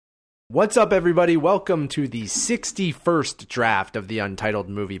What's up, everybody? Welcome to the 61st draft of the Untitled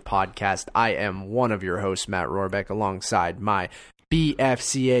Movie Podcast. I am one of your hosts, Matt Rohrbeck, alongside my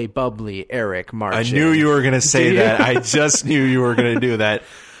BFCA bubbly Eric March. I knew you were going to say that. I just knew you were going to do that.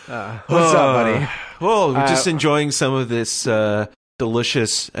 What's up, buddy? Well, we're just enjoying some of this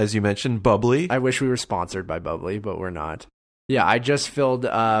delicious, as you mentioned, bubbly. I wish we were sponsored by bubbly, but we're not. Yeah, I just filled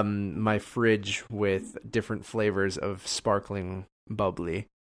my fridge with different flavors of sparkling bubbly.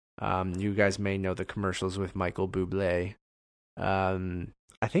 You guys may know the commercials with Michael Bublé.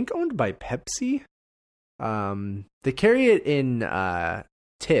 I think owned by Pepsi. They carry it in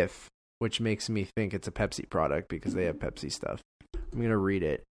TIFF, which makes me think it's a Pepsi product because they have Pepsi stuff. I'm going to read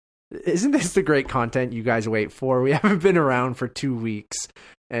it. Isn't this the great content you guys wait for? We haven't been around for 2 weeks,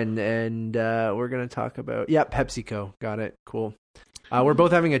 and we're going to talk about... Yeah, PepsiCo. Got it. Cool. We're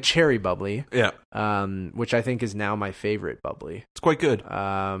both having a cherry bubbly. Yeah. Which I think is now my favorite bubbly. It's quite good.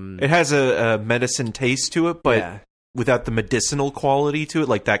 It has a medicine taste to it, but without the medicinal quality to it,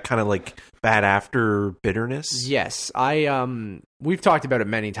 like that kind of like bad after bitterness. Yes. We've talked about it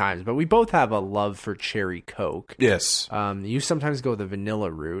many times, but we both have a love for cherry Coke. Yes. You sometimes go the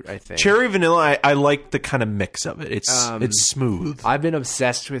vanilla route, I think. Cherry vanilla, I like the kind of mix of it. It's smooth. I've been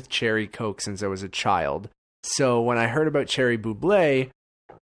obsessed with cherry Coke since I was a child. So when I heard about Cherry Bublé,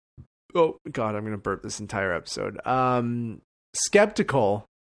 oh god, I'm gonna burp this entire episode. Skeptical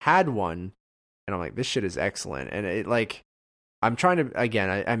had one, and I'm like, this shit is excellent. And it like, I'm trying to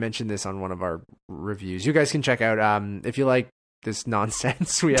again. I mentioned this on one of our reviews. You guys can check out if you like this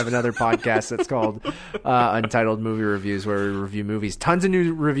nonsense. We have another podcast that's called Untitled Movie Reviews, where we review movies. Tons of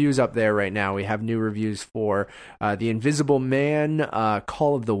new reviews up there right now. We have new reviews for The Invisible Man,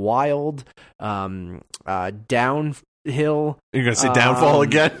 Call of the Wild, Downhill. You're gonna say Downfall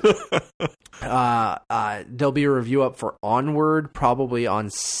again? There'll be a review up for Onward probably on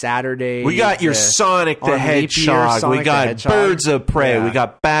Saturday. We got your Sonic the Hedgehog. We got Birds of Prey. Yeah. We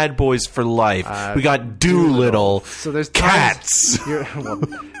got Bad Boys for Life. We got Doolittle. So there's Cats.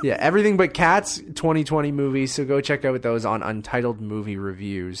 Everything but Cats 2020 movies. So go check out those on Untitled Movie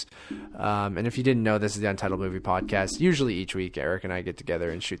Reviews. And if you didn't know, this is the Untitled Movie Podcast. Usually each week, Eric and I get together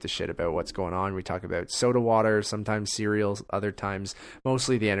and shoot the shit about what's going on. We talk about soda water, sometimes cereals, other times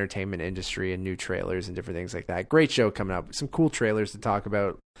mostly the entertainment industry and new trailers and different things like that. Great show coming up. Some cool trailers to talk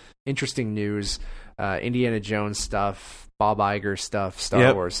about. Interesting news. Indiana Jones stuff. Bob Iger stuff.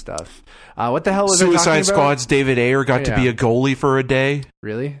 Star Wars stuff. What the hell was Suicide Squad's David Ayres got to be a goalie for a day?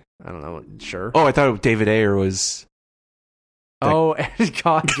 Really? I don't know. Sure. Oh, I thought David Ayres was... Oh,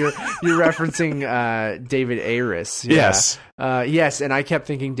 God, you're referencing David Ayres. Yeah. Yes. Yes, and I kept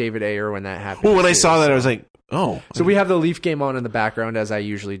thinking David Ayres when that happened. Well, when I saw that, I was like, oh. So we have the Leaf game on in the background, as I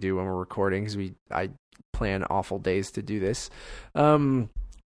usually do when we're recording, because I plan awful days to do this. On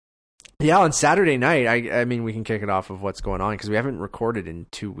Saturday night, I mean, we can kick it off of what's going on, because we haven't recorded in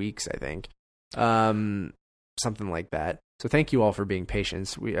 2 weeks, I think. Something like that. So thank you all for being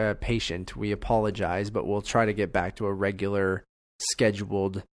patient. We apologize, but we'll try to get back to a regular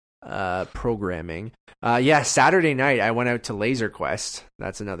scheduled programming. Saturday night I went out to Laser Quest.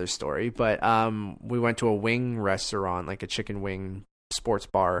 That's another story. But we went to a wing restaurant, like a chicken wing sports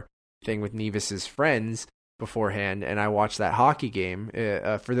bar thing with Nevis's friends beforehand, and I watched that hockey game.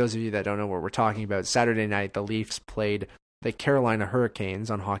 For those of you that don't know what we're talking about, Saturday night the Leafs played the Carolina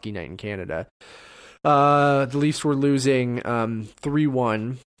Hurricanes on Hockey Night in Canada. The Leafs were losing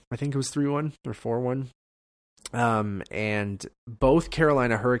 3-1. I think it was 3-1 or 4-1. And both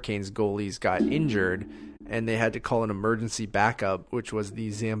Carolina Hurricanes goalies got injured, and they had to call an emergency backup, which was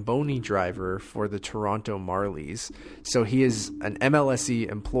the Zamboni driver for the Toronto Marlies. So he is an MLSE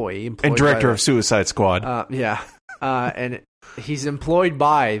employee and director of Suicide Squad. And he's employed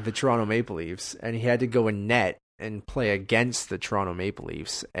by the Toronto Maple Leafs, and he had to go in net and play against the Toronto Maple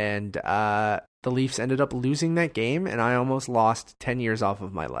Leafs. And the Leafs ended up losing that game, and I almost lost 10 years off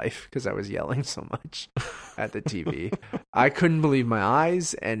of my life because I was yelling so much at the TV. I couldn't believe my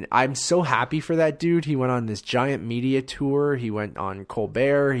eyes, and I'm so happy for that dude. He went on this giant media tour. He went on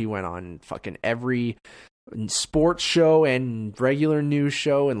Colbert. He went on fucking every sports show and regular news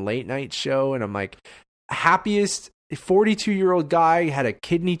show and late night show, and I'm like, happiest 42-year-old guy, had a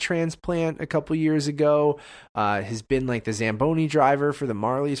kidney transplant a couple years ago, has been like the Zamboni driver for the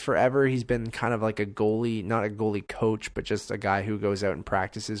Marlies forever. He's been kind of like a goalie, not a goalie coach, but just a guy who goes out and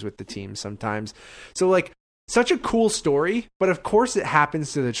practices with the team sometimes. So like, such a cool story, but of course it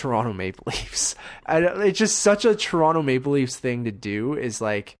happens to the Toronto Maple Leafs. It's just such a Toronto Maple Leafs thing to do, is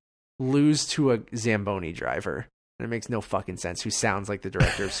like lose to a Zamboni driver. And it makes no fucking sense, who sounds like the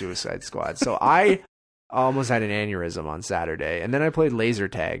director of Suicide Squad. So I almost had an aneurysm on Saturday. And then I played laser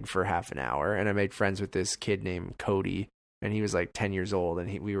tag for half an hour, and I made friends with this kid named Cody, and he was like 10 years old,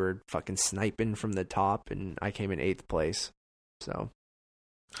 and we were fucking sniping from the top, and I came in 8th place. So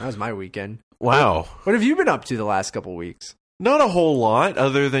that was my weekend. Wow. What have you been up to the last couple weeks? Not a whole lot,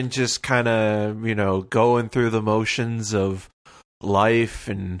 other than just kind of, going through the motions of life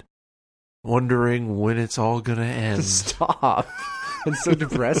and wondering when it's all gonna end. Stop. It's so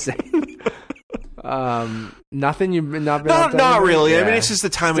depressing. Nothing you've been not really. Yeah. I mean, it's just the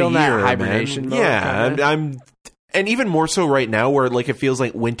time Still of in that year, hibernation man. mode, Yeah, kinda? and even more so right now, where like it feels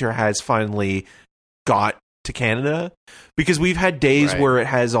like winter has finally got to Canada, because we've had days where it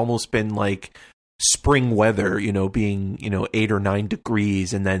has almost been like spring weather, being 8 or 9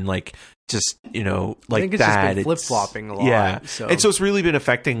 degrees, and then like just like I think it's that. Just been flip-flopping a lot. Yeah, so. And so it's really been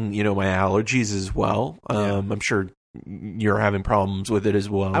affecting my allergies as well. I'm sure you're having problems with it as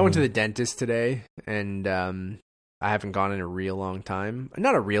well. I went to the dentist today, and I haven't gone in a real long time.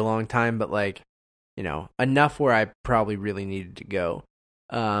 Not a real long time, but like enough where I probably really needed to go.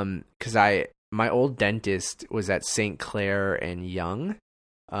 Because my old dentist was at St. Clair and Yonge.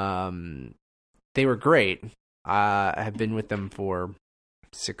 They were great. I have been with them for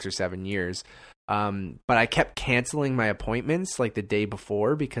 6 or 7 years. But I kept canceling my appointments like the day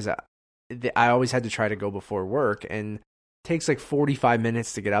before, because I always had to try to go before work, and it takes like 45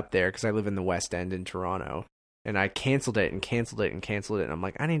 minutes to get up there because I live in the West End in Toronto. And I canceled it and canceled it and canceled it. And I'm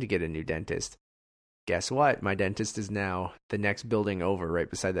like, I need to get a new dentist. Guess what? My dentist is now the next building over, right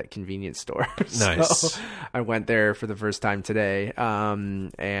beside that convenience store. Nice. So I went there for the first time today,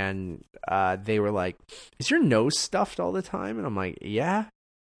 and they were like, "Is your nose stuffed all the time?" And I'm like, "Yeah."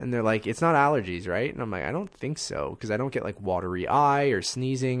 And they're like, "It's not allergies, right?" And I'm like, "I don't think so, because I don't get like watery eye or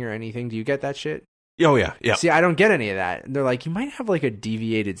sneezing or anything. Do you get that shit?" Oh yeah, yeah. See, I don't get any of that. And they're like, "You might have like a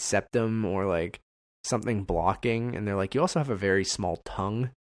deviated septum or like something blocking." And they're like, "You also have a very small tongue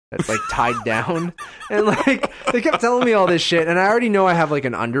that's like tied down." And like they kept telling me all this shit, and I already know I have like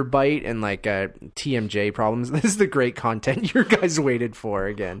an underbite and like TMJ problems. This is the great content your guys waited for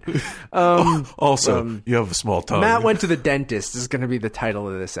again. Also, you have a small tongue. Matt went to the dentist is going to be the title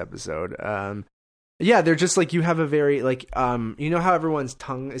of this episode. Yeah, they're just like, you have a very like you know how everyone's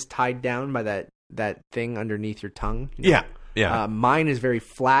tongue is tied down by that thing underneath your tongue? Yeah. Yeah. Mine is very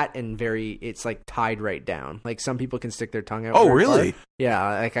flat and it's like tied right down. Like some people can stick their tongue out. Oh, really? Far.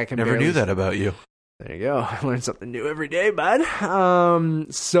 Yeah. Like I can never knew that about you. There you go. I learn something new every day, bud.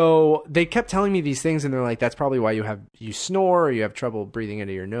 So they kept telling me these things, and they're like, that's probably why you snore, or you have trouble breathing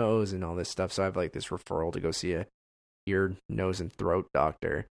into your nose and all this stuff. So I have like this referral to go see a ear, nose, and throat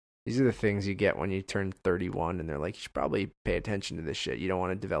doctor. These are the things you get when you turn 31, and they're like, you should probably pay attention to this shit. You don't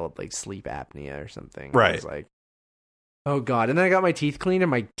want to develop like sleep apnea or something. Right. I was like, oh God. And then I got my teeth cleaned,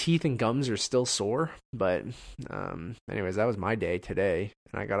 and my teeth and gums are still sore. But anyways, that was my day today.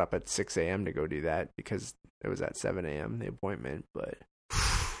 And I got up at 6 a.m. to go do that because it was at 7 a.m. the appointment. But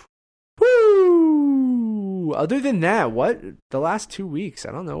woo! Other than that, the last 2 weeks,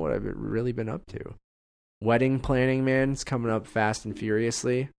 I don't know what I've really been up to. Wedding planning, man, it's coming up fast and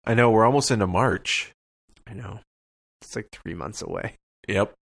furiously. I know, we're almost into March. I know. It's like 3 months away.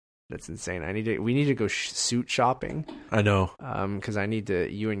 Yep. That's insane. We need to go suit shopping. I know. Because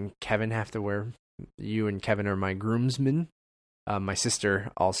you and Kevin have to wear. You and Kevin are my groomsmen. My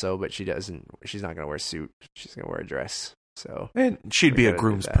sister also, but she's not gonna wear a suit. She's gonna wear a dress. So, and she'd be a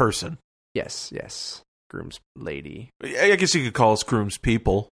groom's person. Yes, groom's lady. I guess you could call us groom's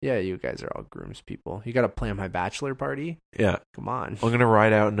people. Yeah, you guys are all groom's people. You got to plan my bachelor party. Yeah, come on. I'm gonna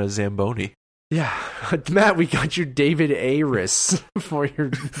ride out in a Zamboni. Yeah, Matt, we got you David Ayres for your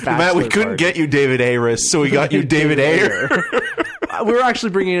bachelor Matt, we couldn't get you David Ayres, so we got you David Ayres. We were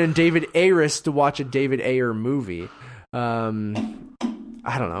actually bringing in David Ayres to watch a David Ayres movie. I don't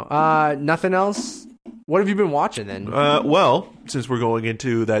know. Nothing else? What have you been watching then? Well, since we're going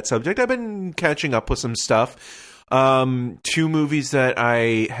into that subject, I've been catching up with some stuff. 2 movies that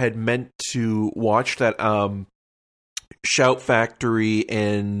I had meant to watch that Shout Factory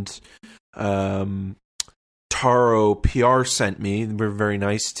and Taro PR sent me. They were very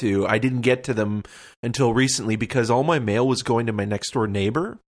nice too. I didn't get to them until recently because all my mail was going to my next door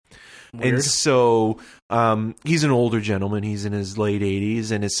neighbor. Weird. And so he's an older gentleman. He's in his late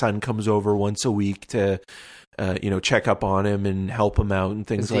 80s, and his son comes over once a week to check up on him and help him out and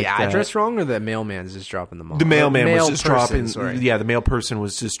things like that. Is the address wrong, or the mailman's just dropping them off? The mailman was just dropping. Sorry. Yeah, the mail person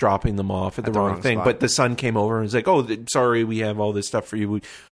was just dropping them off at the wrong thing. Spot. But the son came over and was like, "Oh, sorry, we have all this stuff for you.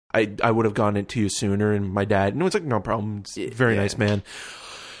 I would have gotten it to you sooner." And my dad, no, it's like, no problem. It's a very nice man.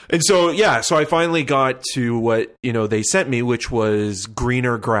 And so, so I finally got to what, they sent me, which was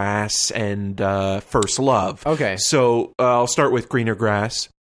Greener Grass and First Love. Okay. So I'll start with Greener Grass.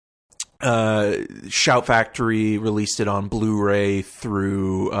 Shout Factory released it on Blu-ray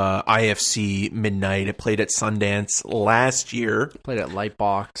through IFC Midnight. It played at Sundance last year. Played at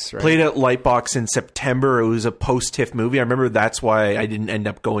Lightbox, right? Played at Lightbox in September. It was a post-TIFF movie. I remember that's why I didn't end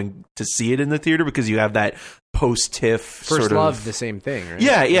up going to see it in the theater, because you have that post-TIFF First Love, the same thing, right?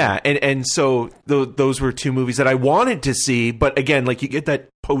 Yeah. And so those were two movies that I wanted to see, but again, like, you get that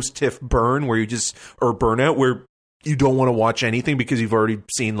post-TIFF burn or burnout where you don't want to watch anything because you've already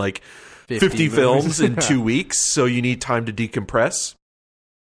seen like 50 films in 2 weeks, so you need time to decompress.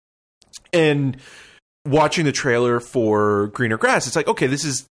 And watching the trailer for Greener Grass, it's like, okay, this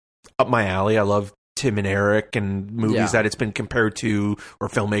is up my alley. I love Tim and Eric and movies that it's been compared to, or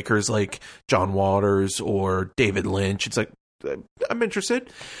filmmakers like John Waters or David Lynch. It's like, I'm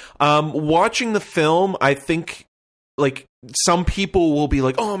interested. Watching the film, I think, like, some people will be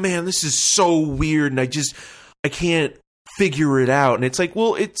like, oh man, this is so weird, and I can't figure it out. And it's like,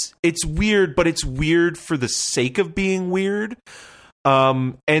 well, it's weird, but it's weird for the sake of being weird.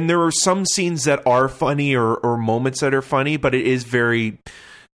 And there are some scenes that are funny or moments that are funny, but it is very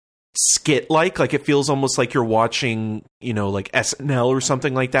skit-like. Like, it feels almost like you're watching, like SNL or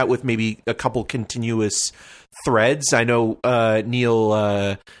something like that, with maybe a couple continuous threads. I know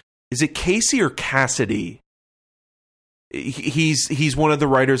Neil, is it Casey or Cassidy? He's one of the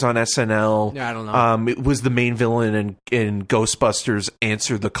writers on SNL. Yeah, I don't know. It was the main villain in Ghostbusters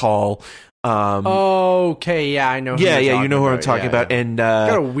Answer the Call. Okay, yeah, I know. Yeah, you know who I'm talking about. And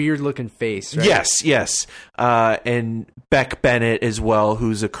got a weird looking face, right? Yes. And Beck Bennett as well,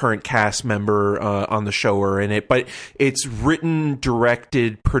 who's a current cast member on the show, are in it. But it's written,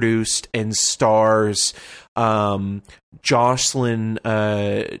 directed, produced, and stars Jocelyn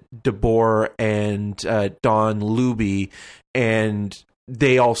DeBoer and Don Luby, and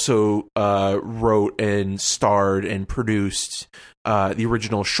they also wrote and starred and produced the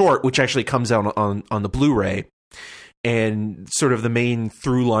original short, which actually comes out on the Blu-ray. And sort of the main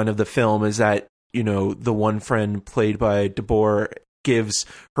through line of the film is that, the one friend played by DeBoer gives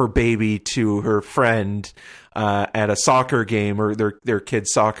her baby to her friend at a soccer game, or their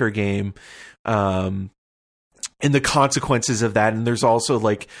kid's soccer game. And the consequences of that. And there's also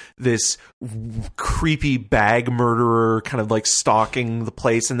like this creepy bag murderer kind of like stalking the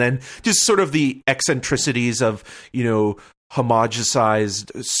place. And then just sort of the eccentricities of,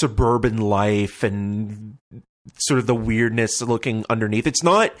 homogenized suburban life and sort of the weirdness looking underneath. It's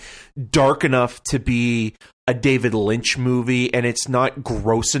not dark enough to be a David Lynch movie, and it's not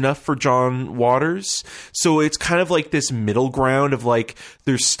gross enough for John Waters. So it's kind of like this middle ground of like,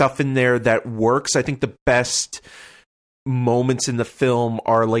 there's stuff in there that works. I think the best moments in the film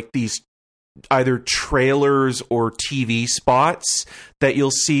are like these either trailers or TV spots that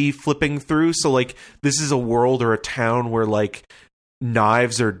you'll see flipping through. So like, this is a world or a town where like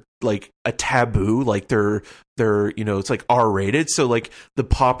knives are like a taboo, like they're it's like R-rated. So like, the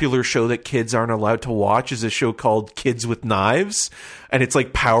popular show that kids aren't allowed to watch is a show called Kids with Knives, and it's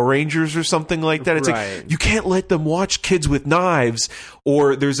like Power Rangers or something like that. It's like, you can't let them watch Kids with Knives.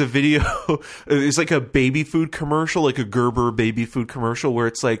 Or there's a video, it's like a baby food commercial, like a Gerber baby food commercial, where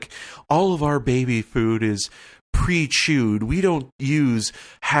it's like, all of our baby food is pre-chewed. We don't use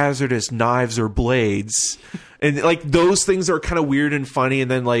hazardous knives or blades. And like, those things are kind of weird and funny. And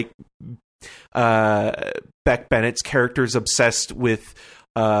then like, Beck Bennett's character is obsessed with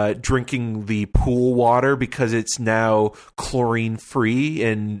drinking the pool water because it's now chlorine free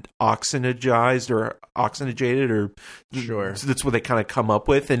and oxygenated, or sure. So that's what they kind of come up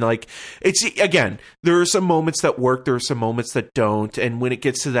with. And like, it's, again, there are some moments that work, there are some moments that don't. And when it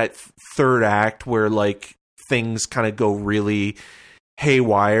gets to that third act where like things kind of go really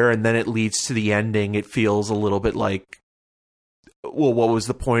haywire and then it leads to the ending, it feels a little bit like, well, what was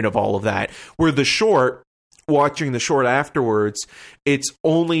the point of all of that? Where the short, watching the short afterwards, it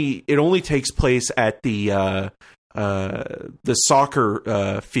only takes place at the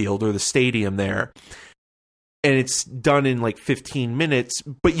soccer field or the stadium there, and it's done in like 15 minutes.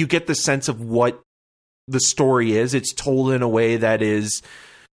 But you get the sense of what the story is. It's told in a way that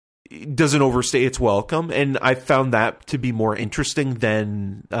doesn't overstay its welcome, and I found that to be more interesting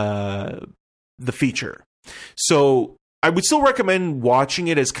than the feature. So I would still recommend watching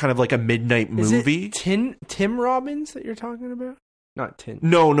it as kind of like a midnight movie. Is it Tim Robbins that you're talking about? Not Tim.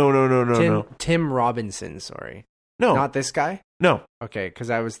 No. Tim Robinson, sorry. No. Not this guy? No. Okay,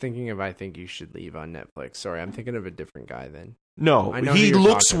 because I was thinking of I Think You Should Leave on Netflix. Sorry, I'm thinking of a different guy then. No, I know who he you're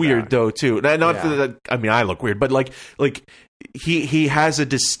looks talking weird about. though too. Not Yeah. that I mean I look weird, but like he has a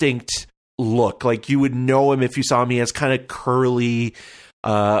distinct look. Like you would know him if you saw him. He has kind of curly,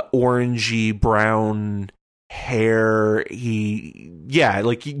 orangey brown hair.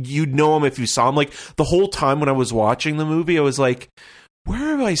 Like you'd know him if you saw him. Like the whole time when I was watching the movie, I was like, where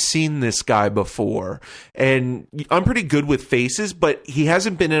have I seen this guy before? And I'm pretty good with faces, but he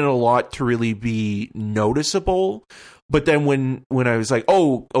hasn't been in a lot to really be noticeable. But then when I was like,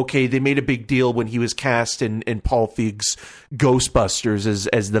 oh, okay, they made a big deal when he was cast in Paul Feig's Ghostbusters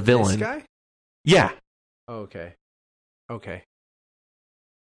as the villain. This guy? Yeah. Oh, okay. Okay.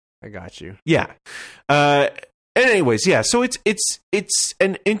 I got you. Yeah. And anyways, yeah. So it's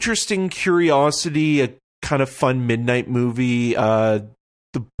an interesting curiosity, a kind of fun midnight movie. The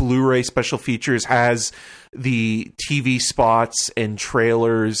Blu-ray special features has the TV spots and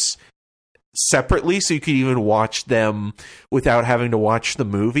trailers separately, so you could even watch them without having to watch the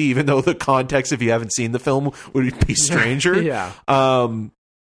movie, even though the context, if you haven't seen the film, would be stranger. Yeah.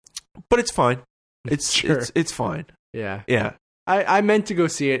 But it's fine. It's fine. Yeah. Yeah. I meant to go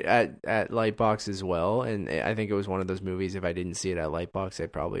see it at Lightbox as well, and I think it was one of those movies, if I didn't see it at Lightbox, I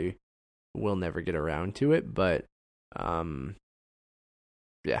probably will never get around to it, but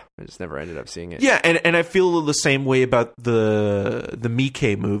yeah, I just never ended up seeing it. Yeah, and I feel the same way about the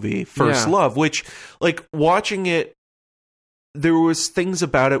Miike movie, First Love, which, like, watching it, there was things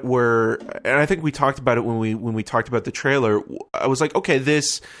about it where, and I think we talked about it when we talked about the trailer, I was like, okay,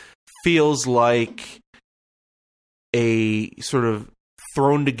 this feels like a sort of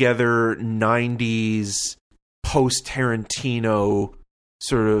thrown together 90s post Tarantino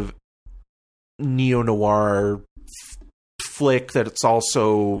sort of neo-noir flick that it's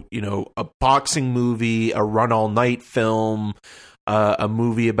also, you know, a boxing movie, a run all night film, a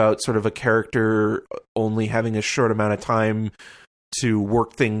movie about sort of a character only having a short amount of time to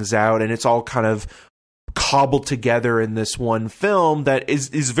work things out, and it's all kind of cobbled together in this one film that is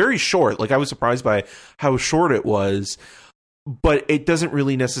very short. Like, I was surprised by how short it was, but it doesn't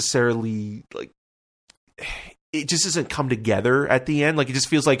really necessarily, like, it just doesn't come together at the end. Like, it just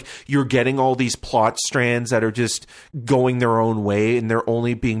feels like you're getting all these plot strands that are just going their own way, and they're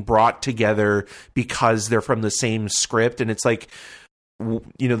only being brought together because they're from the same script. And it's like,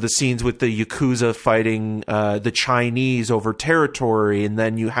 you know, the scenes with the Yakuza fighting the Chinese over territory, and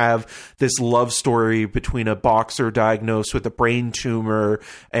then you have this love story between a boxer diagnosed with a brain tumor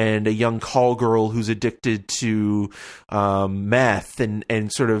and a young call girl who's addicted to meth,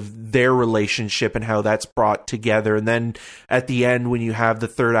 and sort of their relationship and how that's brought together. And then at the end, when you have the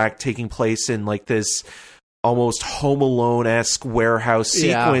third act taking place in like this almost Home Alone-esque warehouse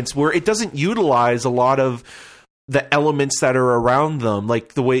sequence where it doesn't utilize a lot of the elements that are around them,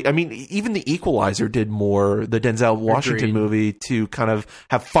 like the way, I mean, even the Equalizer did more, the Denzel Washington movie, to kind of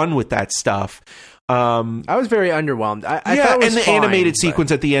have fun with that stuff. I was very underwhelmed. I thought it was and the fine, animated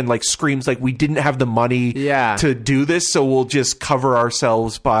sequence at the end like screams like, we didn't have the money to do this, so we'll just cover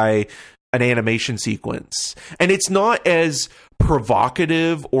ourselves by an animation sequence. And it's not as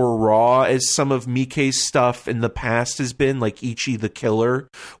provocative or raw as some of Miike's stuff in the past has been, like Ichi the Killer,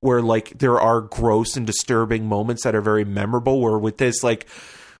 where like there are gross and disturbing moments that are very memorable, where with this, like,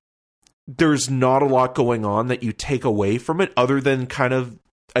 there's not a lot going on that you take away from it other than kind of,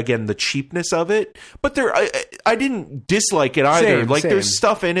 again, the cheapness of it. But there, I didn't dislike it either. Same. There's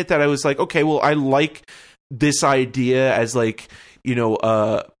stuff in it that I was like, okay, well, I like this idea as, like, you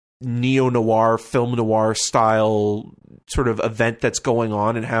know, neo-noir, film noir style sort of event that's going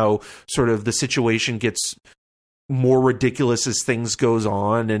on, and how sort of the situation gets more ridiculous as things goes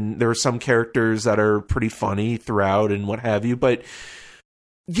on, and there are some characters that are pretty funny throughout and what have you. But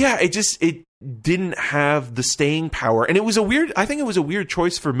yeah, it didn't have the staying power, and I think it was a weird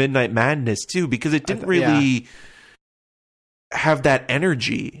choice for Midnight Madness too, because it didn't really have that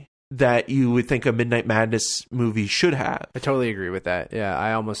energy that you would think a Midnight Madness movie should have. I totally agree with that. Yeah,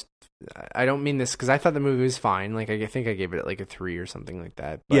 I don't mean this because I thought the movie was fine. Like, I think I gave it like a 3 or something like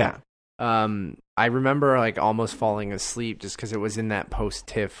that. But, yeah. I remember like almost falling asleep just because it was in that post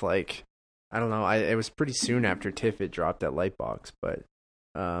TIFF. Like, I don't know. It was pretty soon after TIFF it dropped at Lightbox, but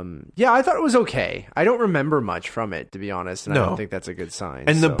yeah, I thought it was okay. I don't remember much from it, to be honest, and I don't think that's a good sign.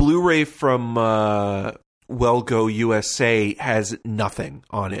 And the Blu-ray from Well Go USA has nothing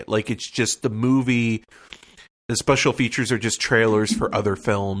on it. Like, it's just the movie. The special features are just trailers for other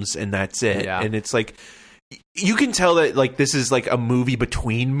films, and that's it. Yeah. And it's like, you can tell that like this is like a movie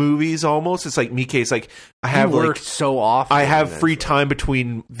between movies almost. It's like Miike's like, I have worked so often. I have free time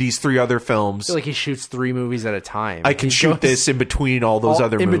between these 3 other films. I feel like he shoots 3 movies at a time. I can shoot this in between all those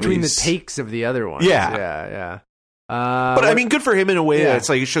other movies. In between the takes of the other ones. Yeah. But I mean, good for him in a way. It's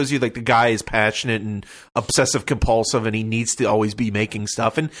like it shows you like the guy is passionate and obsessive compulsive, and he needs to always be making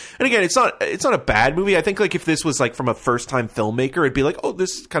stuff. And again, it's not a bad movie. I think like if this was like from a first time filmmaker, it'd be like, oh,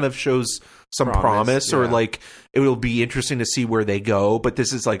 this kind of shows some promise or like it will be interesting to see where they go. But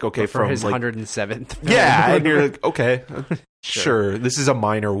this is like okay, for his like 107th. Yeah, and you're like, okay, sure, this is a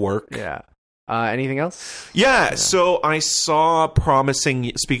minor work. Yeah. Anything else? Yeah, so I saw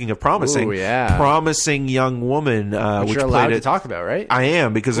speaking of promising, Promising Young Woman, which you're allowed to talk about, right? I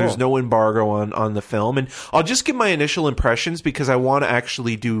am, because there's no embargo on the film. And I'll just give my initial impressions because I want to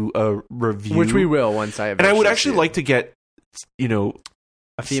actually do a review. Which we will once I And I would actually like to get,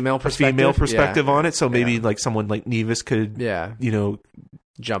 a female perspective on it. So maybe like someone like Nevis could,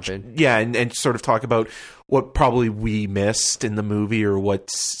 jump in. Yeah, and sort of talk about what probably we missed in the movie or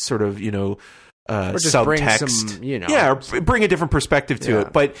what's sort of, or just subtext. Bring some, or bring a different perspective to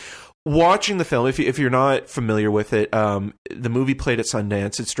it. But watching the film, if you're not familiar with it, the movie played at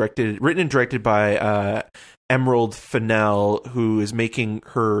Sundance. It's written and directed by Emerald Fennell, who is making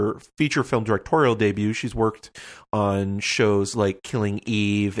her feature film directorial debut. She's worked on shows like Killing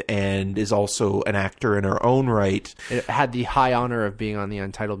Eve and is also an actor in her own right. It had the high honor of being on the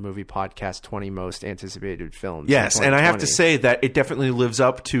Untitled Movie Podcast 20 Most Anticipated Films. Yes, and I have to say that it definitely lives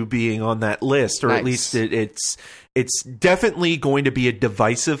up to being on that list, or at least it's definitely going to be a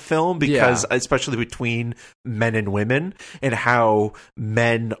divisive film because especially between men and women and how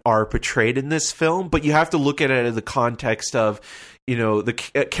men are portrayed in this film. But you have to look at it in the context of,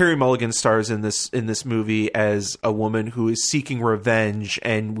 Carey Mulligan stars in this movie as a woman who is seeking revenge,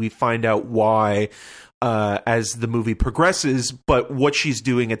 and we find out why as the movie progresses. But what she's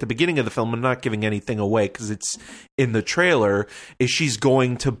doing at the beginning of the film, I'm not giving anything away because it's in the trailer, is she's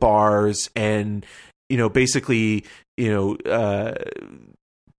going to bars and basically,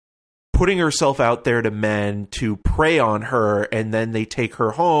 putting herself out there to men to prey on her, and then they take her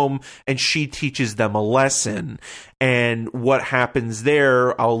home and she teaches them a lesson. And what happens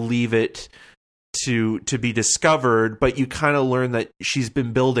there, I'll leave it to be discovered, but you kind of learn that she's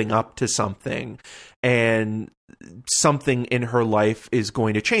been building up to something, and something in her life is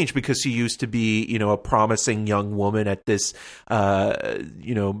going to change because she used to be, a promising young woman at this,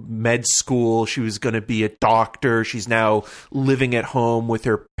 med school. She was going to be a doctor. She's now living at home with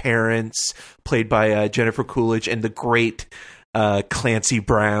her parents, played by Jennifer Coolidge and the great Clancy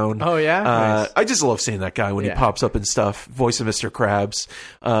Brown. Oh yeah, nice. I just love seeing that guy when he pops up and stuff. Voice of Mr. Krabs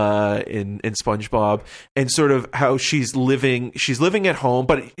in SpongeBob, and sort of how she's living at home,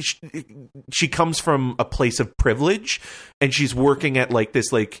 but she comes from a place of privilege, and she's working at like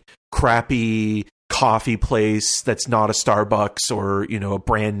this like crappy coffee place that's not a Starbucks or a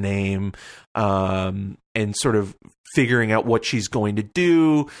brand name, and sort of figuring out what she's going to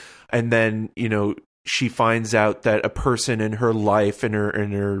do, and then she finds out that a person in her life, in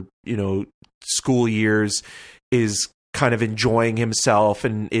her school years, is kind of enjoying himself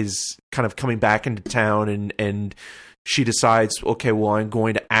and is kind of coming back into town, and she decides, okay, well, I'm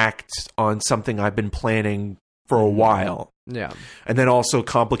going to act on something I've been planning for a while. Yeah. And then also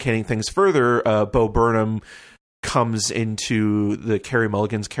complicating things further, Bo Burnham comes into the Carey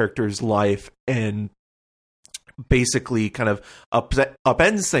Mulligan's character's life and basically kind of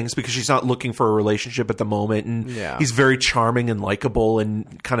upends things because she's not looking for a relationship at the moment, and he's very charming and likable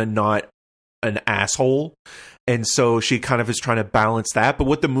and kind of not an asshole, and so she kind of is trying to balance that. But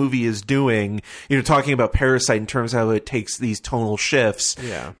what the movie is doing, talking about Parasite in terms of how it takes these tonal shifts,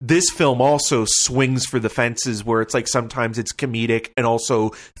 this film also swings for the fences, where it's like sometimes it's comedic and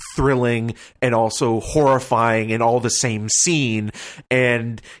also thrilling and also horrifying in all the same scene,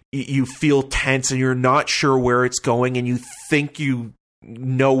 and you feel tense and you're not sure where it's going, and you think you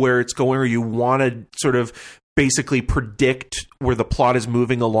know where it's going, or you want to sort of basically predict where the plot is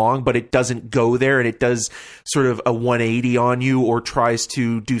moving along, but it doesn't go there, and it does sort of a 180 on you, or tries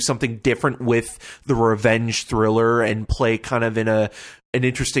to do something different with the revenge thriller and play kind of in an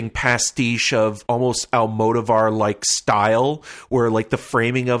interesting pastiche of almost Almodovar-like style, where like the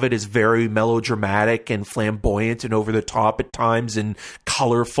framing of it is very melodramatic and flamboyant and over the top at times, and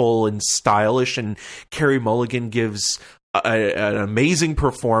colorful and stylish. And Carey Mulligan gives an amazing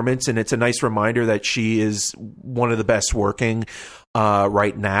performance, and it's a nice reminder that she is one of the best working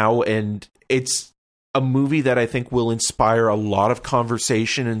right now. And it's a movie that I think will inspire a lot of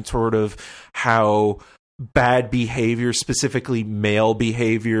conversation and sort of how bad behavior, specifically male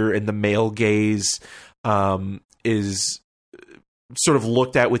behavior and the male gaze, is sort of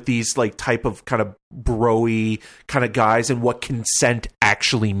looked at with these like type of kind of bro-y kind of guys, and what consent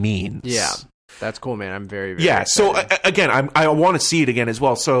actually means. Yeah. That's cool, man. I'm very, very yeah. excited. So again, I want to see it again as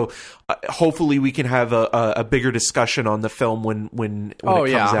well. So hopefully we can have a bigger discussion on the film when it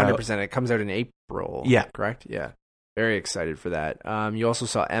comes out. 100%. It comes out in April. Yeah. Correct? Yeah. Very excited for that. You also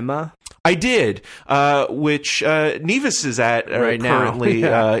saw Emma? I did, which Nevis is at right currently.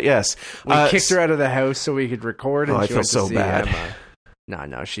 Now. Yes. We kicked her out of the house so we could record, and I she feel went to so see bad. Emma.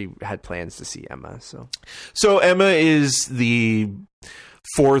 No, she had plans to see Emma. So Emma is the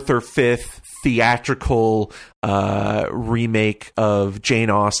fourth or fifth theatrical remake of Jane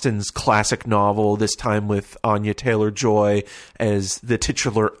Austen's classic novel, this time with Anya Taylor-Joy as the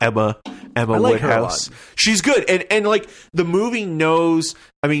titular Emma I like her a Woodhouse. lot. She's good. And like the movie knows,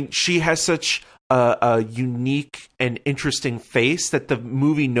 I mean, she has such a unique and interesting face that the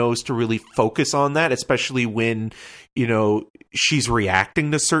movie knows to really focus on that, especially when, you know, she's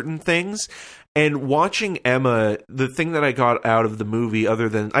reacting to certain things. And watching Emma, the thing that I got out of the movie, other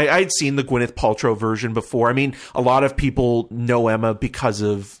than I'd seen the Gwyneth Paltrow version before. I mean, a lot of people know Emma because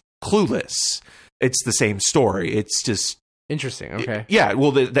of Clueless. It's the same story. It's just Interesting. Okay. yeah.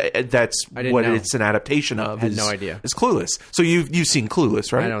 Well, that's what know. it's an adaptation of. I had no idea. It's Clueless. So you've seen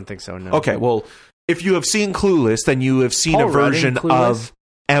Clueless, right? I don't think so. No. Okay. Well, if you have seen Clueless, then you have seen Paul a version Rudd in Clueless? of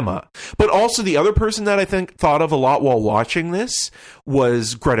Emma. But also the other person that I think thought of a lot while watching this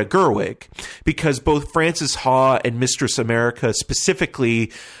was Greta Gerwig, because both Frances Ha and Mistress America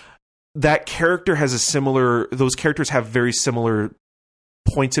specifically, that character has those characters have very similar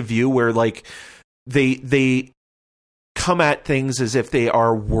points of view where like they come at things as if they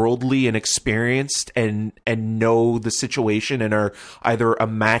are worldly and experienced and know the situation and are either a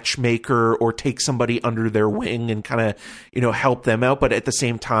matchmaker or take somebody under their wing and kind of, you know, help them out. But at the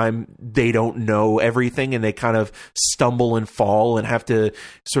same time, they don't know everything and they kind of stumble and fall and have to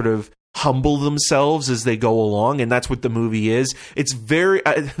sort of humble themselves as they go along. And that's what the movie is. It's very,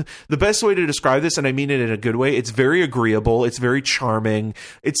 the best way to describe this, and I mean it in a good way, it's very agreeable. It's very charming.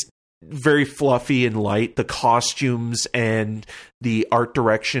 It's very fluffy and light. The costumes and the art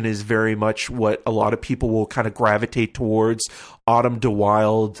direction is very much what a lot of people will kind of gravitate towards. Autumn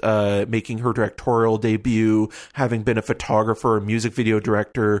DeWilde, making her directorial debut, having been a photographer, a music video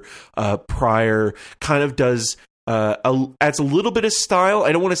director prior, kind of does adds a little bit of style.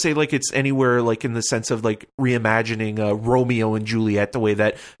 I don't want to say like it's anywhere like in the sense of like reimagining Romeo and Juliet the way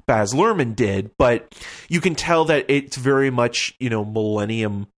that Baz Luhrmann did, but you can tell that it's very much, you know,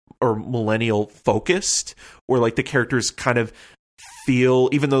 millennial focused, where like the characters kind of feel,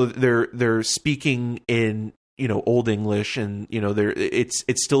 even though they're speaking in, you know, Old English and, you know, it's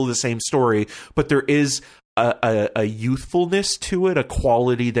still the same story, but there is a youthfulness to it, a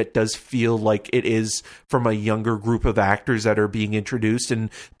quality that does feel like it is from a younger group of actors that are being introduced.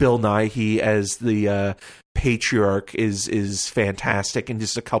 And Bill Nighy as the patriarch is fantastic in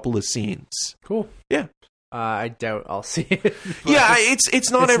just a couple of scenes. Cool. Yeah. I doubt I'll see it. Yeah,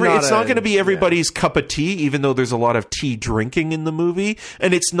 it's not going to be everybody's cup of tea, even though there's a lot of tea drinking in the movie,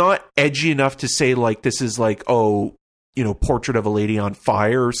 and it's not edgy enough to say like this is like, oh, you know, Portrait of a Lady on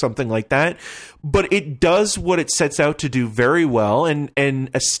Fire or something like that. But it does what it sets out to do very well, and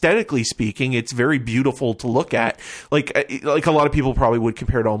aesthetically speaking, it's very beautiful to look at. Like a lot of people probably would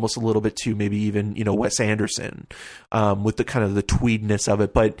compare it almost a little bit to maybe even, you know, Wes Anderson, with the kind of the tweedness of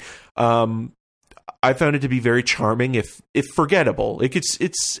it, but I found it to be very charming, if forgettable. Like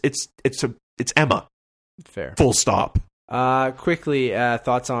it's Emma. Fair. Full stop. Quickly,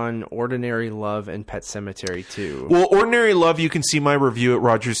 thoughts on Ordinary Love and Pet Sematary 2. Well, Ordinary Love, you can see my review at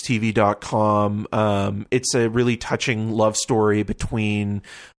rogerstv.com. It's a really touching love story between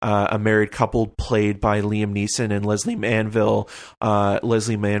a married couple played by Liam Neeson and Leslie Manville.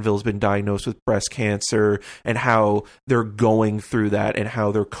 Leslie Manville has been diagnosed with breast cancer, and how they're going through that and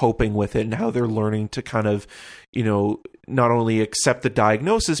how they're coping with it and how they're learning to kind of, you know, not only accept the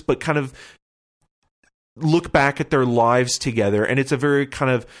diagnosis, but kind of look back at their lives together. And it's a very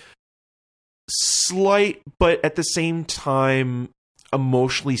kind of slight, but at the same time,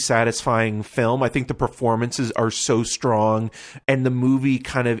 emotionally satisfying film. I think the performances are so strong, and the movie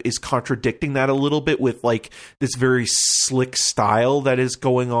kind of is contradicting that a little bit with like this very slick style that is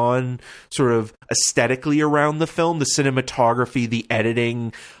going on sort of aesthetically around the film. The cinematography, the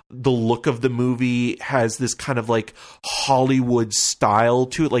editing, the look of the movie has this kind of like Hollywood style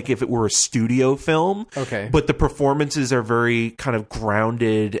to it, like if it were a studio film. Okay. But the performances are very kind of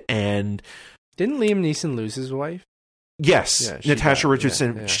grounded. And didn't Liam Neeson lose his wife? Yes, Yeah, Natasha died.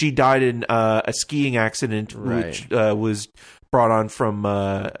 Richardson. Yeah. She died in a skiing accident, Right. which was brought on from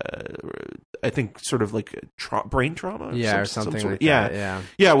I think sort of like brain trauma, or something like that.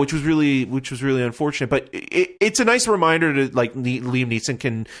 Yeah, which was really unfortunate. But it's a nice reminder to like Liam Neeson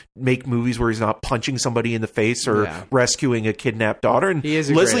can make movies where he's not punching somebody in the face or rescuing a kidnapped daughter. And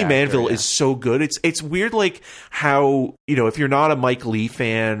Leslie Manville is so good. It's weird, like how, you know, if you're not a Mike Leigh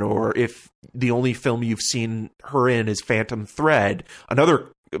fan, or if the only film you've seen her in is Phantom Thread, another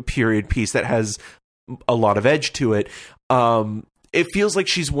period piece that has a lot of edge to it. It feels like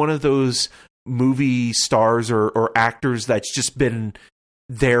she's one of those movie stars or actors that's just been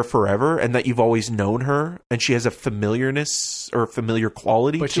there forever, and that you've always known her, and she has a familiarness or a familiar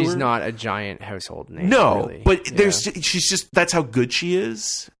quality but to she's her. not a giant household name. No, really. But she's just, that's how good she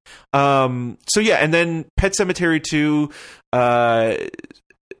is. So yeah, and then Pet Sematary 2,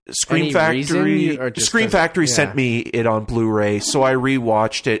 Scream Factory sent me it on Blu-ray, so I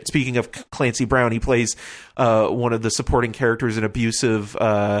rewatched it. Speaking of Clancy Brown, he plays one of the supporting characters, an abusive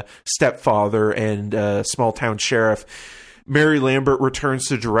stepfather and small town sheriff. Mary Lambert returns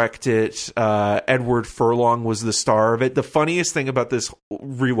to direct it. Edward Furlong was the star of it. The funniest thing about this,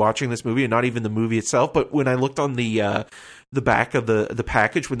 rewatching this movie, and not even the movie itself, but when I looked on the back of the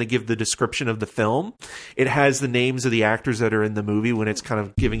package, when they give the description of the film, it has the names of the actors that are in the movie when it's kind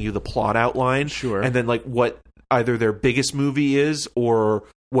of giving you the plot outline. Sure. And then like what either their biggest movie is, or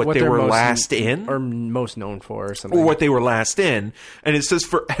what they were last in, or most known for, or something, or what they were last in. And it says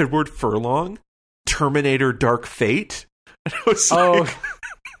for Edward Furlong, Terminator Dark Fate. And I was like,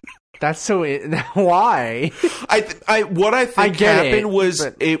 that's so. Why? What I think happened was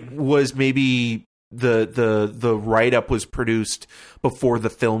but it was maybe the write up was produced before the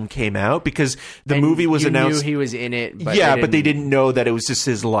film came out, because the movie was announced. Knew he was in it, but but they didn't know that it was just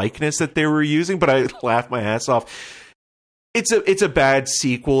his likeness that they were using. But I laughed my ass off. It's a bad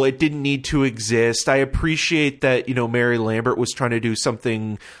sequel. It didn't need to exist. I appreciate that, you know, Mary Lambert was trying to do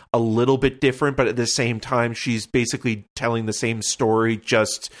something a little bit different, but at the same time, she's basically telling the same story,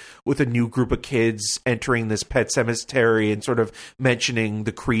 just with a new group of kids entering this pet cemetery and sort of mentioning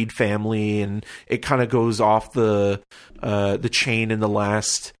the Creed family, and it kind of goes off the chain in the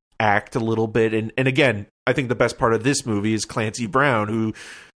last act a little bit. And again, I think the best part of this movie is Clancy Brown, who,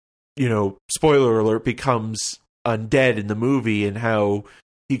 you know, spoiler alert, becomes undead in the movie, and how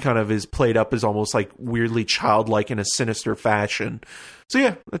he kind of is played up as almost like weirdly childlike in a sinister fashion. So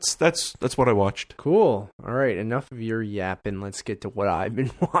yeah, that's what I watched. Cool. All right, enough of your yapping. Let's get to what I've been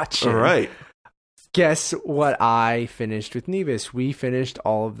watching. All right. Guess what I finished with Nevis? We finished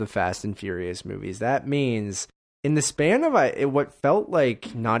all of the Fast and Furious movies. That means in the span of what felt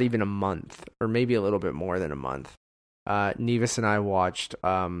like not even a month, or maybe a little bit more than a month, Nevis and I watched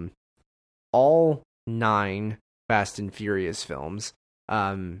all 9 Fast and Furious films,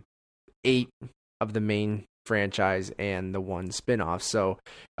 8 of the main franchise and the 1 spin-off. So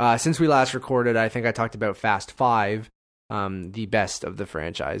since we last recorded, I think I talked about Fast 5, the best of the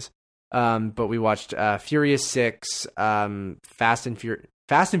franchise. But we watched Furious 6, Fast and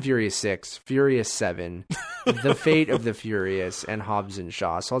Furious 6, Furious 7, The Fate of the Furious, and Hobbs and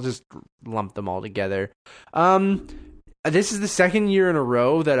Shaw. So I'll just lump them all together. This is the second year in a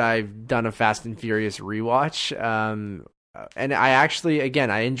row that I've done a Fast and Furious rewatch. And I actually, again,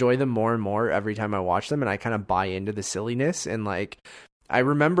 I enjoy them more and more every time I watch them, and I kind of buy into the silliness. And like, I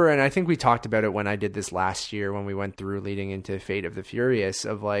remember, and I think we talked about it when I did this last year when we went through leading into Fate of the Furious,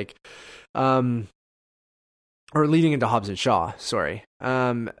 of like, or leading into Hobbs and Shaw, sorry,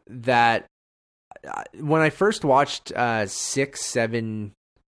 that when I first watched 6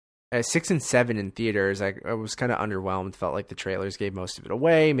 and 7 in theaters, I was kind of underwhelmed. Felt like the trailers gave most of it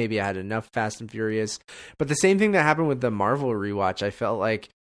away. Maybe I had enough Fast and Furious. But the same thing that happened with the Marvel rewatch, I felt like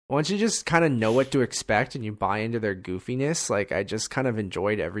once you just kind of know what to expect and you buy into their goofiness, like I just kind of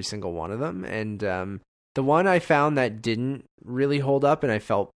enjoyed every single one of them. And the one I found that didn't really hold up, and I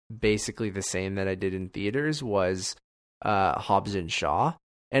felt basically the same that I did in theaters, was Hobbs and Shaw.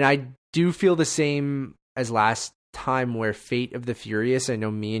 And I do feel the same as last time, where Fate of the Furious, I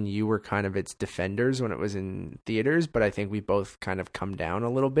know me and you were kind of its defenders when it was in theaters, but I think we both kind of come down a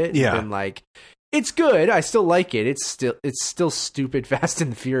little bit. Yeah. And like, it's good. I still like it. It's still stupid Fast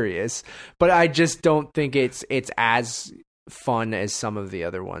and the Furious, but I just don't think it's as fun as some of the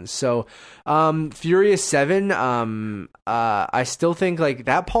other ones. So, Furious 7, I still think like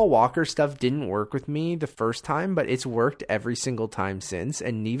that Paul Walker stuff didn't work with me the first time, but it's worked every single time since.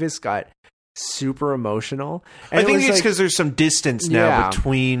 And Nevis got super emotional. And I think it's because there's some distance now Yeah.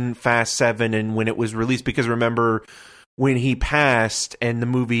 between Fast 7 and when it was released, because remember when he passed and the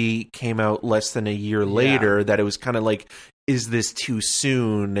movie came out less than a year later, that it was kind of like, is this too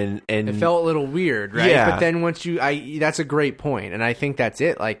soon? And it felt a little weird, right? Yeah. But then once that's a great point, and I think that's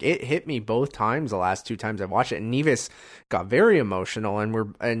it. Like, it hit me both times, the last 2 times I watched it, and Nevis got very emotional, and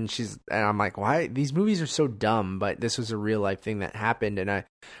I'm like, why? These movies are so dumb, but this was a real life thing that happened, and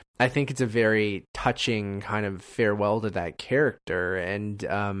I think it's a very touching kind of farewell to that character,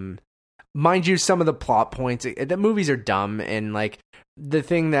 and mind you, some of the plot points, the movies are dumb, and like, the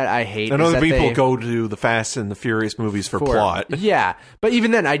thing that I hate and is other that people go to the Fast and the Furious movies for plot. Yeah, but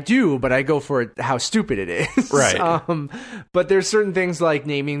even then I do, but I go for how stupid it is. Right. But there's certain things like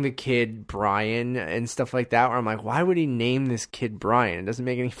naming the kid Brian and stuff like that where I'm like, why would he name this kid Brian? It doesn't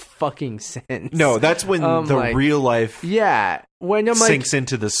make any fucking sense. No, that's when the real life when I'm sinks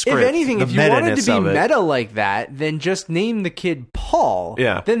into the script. If anything, if you wanted to be meta like that, then just name the kid Paul.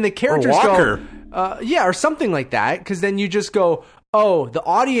 Yeah. Then the characters or Walker. or something like that, because then you just go, oh, the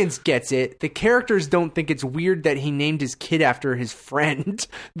audience gets it. The characters don't think it's weird that he named his kid after his friend.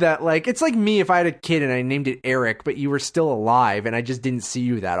 That, like, it's like me if I had a kid and I named it Eric, but you were still alive and I just didn't see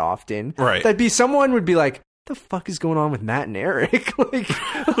you that often. Right. Someone would be like, the fuck is going on with Matt and Eric?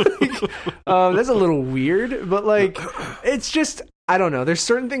 That's a little weird, but like, it's just, I don't know. There's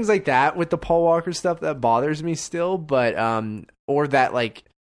certain things like that with the Paul Walker stuff that bothers me still, but, or that, like,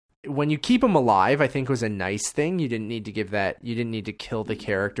 when you keep him alive, I think was a nice thing. You didn't need to kill the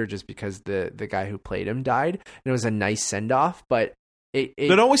character just because the guy who played him died. And it was a nice send off, but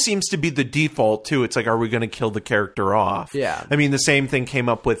it always seems to be the default too. It's like, are we going to kill the character off? Yeah. I mean, the same thing came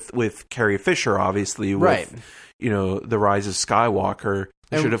up with Carrie Fisher, obviously, with, right. The Rise of Skywalker.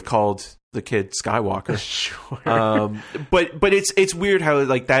 They should have called the kid Skywalker. Sure. But it's weird how,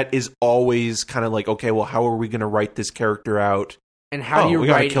 like, that is always kind of like, okay, well, how are we going to write this character out? And how do you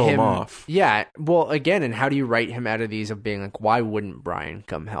write kill him off? Yeah, well, again, and how do you write him out of these of being like, why wouldn't Brian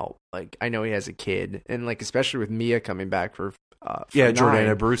come help? Like, I know he has a kid, and like, especially with Mia coming back for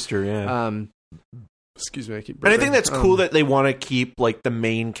Jordana Brewster, yeah. Excuse me, I keep burping. And I think that's cool that they want to keep like the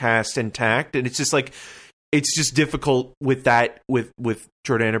main cast intact, and it's just like, it's just difficult with that with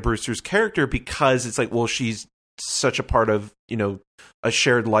Jordana Brewster's character, because it's like, well, she's such a part of a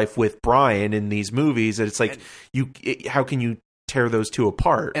shared life with Brian in these movies that it's like, how can you tear those two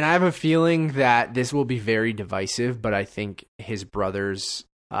apart? And I have a feeling that this will be very divisive, but I think his brothers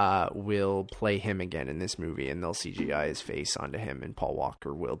will play him again in this movie, and they'll CGI his face onto him, and Paul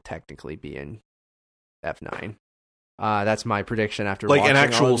Walker will technically be in F9. That's my prediction after like watching an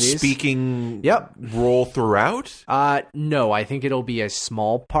actual all of these. speaking role throughout. No, I think it'll be a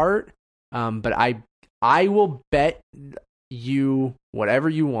small part. But I will bet you whatever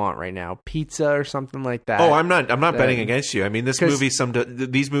you want right now, pizza or something like that. Oh, I'm not betting against you. I mean, these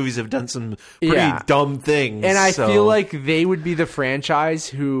movies have done some pretty dumb things, and I feel like they would be the franchise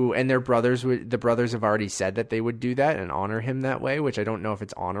who, and the brothers have already said that they would do that and honor him that way, which I don't know if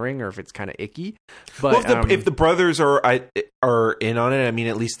it's honoring or if it's kind of icky. But if the brothers are in on it, I mean,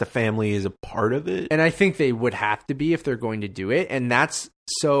 at least the family is a part of it, and I think they would have to be if they're going to do it, and that's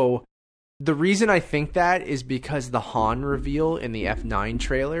so. The reason I think that is because the Han reveal in the F9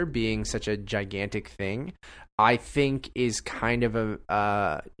 trailer being such a gigantic thing, I think is kind of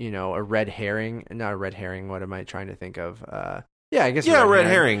a red herring. Not a red herring. What am I trying to think of? I guess a red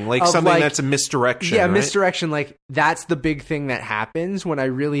herring, like something that's a misdirection. Yeah, right? misdirection. Like, that's the big thing that happens, when I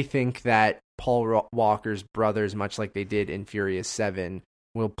really think that Paul Walker's brothers, much like they did in Furious 7,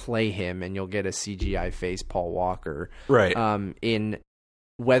 will play him, and you'll get a CGI face Paul Walker. Right. In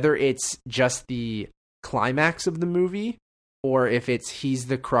whether it's just the climax of the movie, or if he's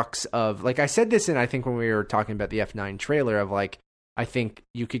the crux of, like I said this in, I think when we were talking about the F9 trailer, of like, I think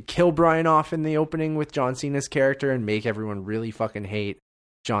you could kill Brian off in the opening with John Cena's character and make everyone really fucking hate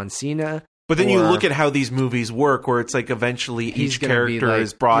John Cena. But then you look at how these movies work, where it's like eventually each character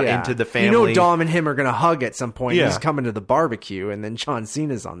is brought into the family. Dom and him are going to hug at some point. Yeah. He's coming to the barbecue, and then John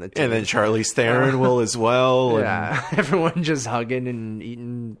Cena's on the team. And then Charlize Theron will as well. Yeah, everyone just hugging and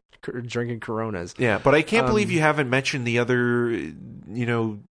eating, drinking Coronas. Yeah, but I can't believe you haven't mentioned the other,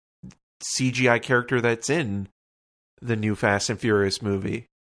 CGI character that's in the new Fast and Furious movie.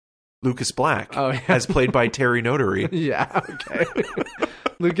 Lucas Black, as played by Terry Notary. Yeah, okay.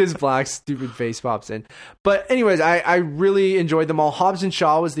 Lucas Black's stupid face pops in. But anyways, I really enjoyed them all. Hobbs and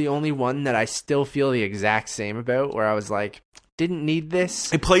Shaw was the only one that I still feel the exact same about, where I was like, didn't need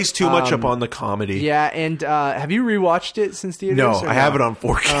this. It plays too much up on the comedy. Yeah, and have you rewatched it since theaters? No, I have it on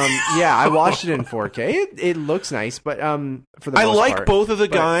 4K. Yeah, I watched it in 4K. It looks nice, but for the I most like part. both of the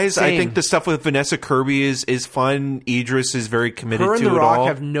But guys. I same. think the stuff with Vanessa Kirby is fun. Idris is very committed Her and to The it Rock all.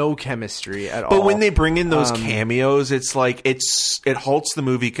 have no chemistry at all. But when they bring in those cameos, it's like it halts the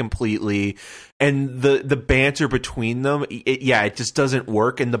movie completely, and the banter between them, it just doesn't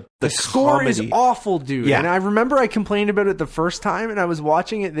work. And the score comedy is awful, dude. Yeah. And I remember I complained about it the first time, and I was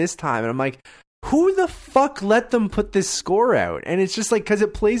watching it this time, and I'm like, who the fuck let them put this score out? And it's just like, because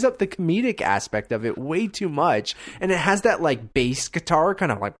it plays up the comedic aspect of it way too much, and it has that like bass guitar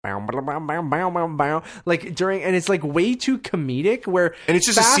kind of like bow, bow, bow, bow, bow, bow, bow, like during, and it's like way too comedic. Where and it's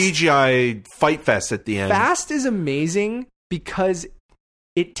just a CGI fight fest at the end. Fast is amazing because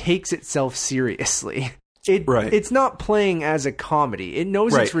it takes itself seriously. It's not playing as a comedy. It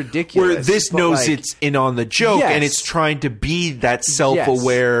knows it's ridiculous. Where this knows it's in on the joke, and it's trying to be that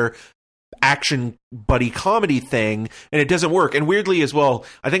self-aware action buddy comedy thing, and it doesn't work. And weirdly as well,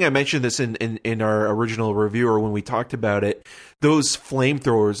 I think I mentioned this in our original review or when we talked about it, those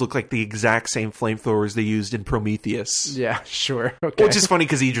flamethrowers look like the exact same flamethrowers they used in Prometheus. Yeah, sure. Okay. Which is funny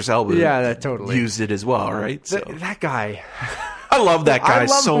because Idris Elba that totally used it as well, right? So. That guy. I love that guy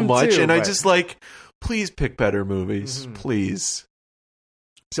so much, too, and I just like, please pick better movies, please.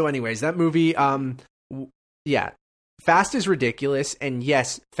 So anyways, that movie, Fast is ridiculous, and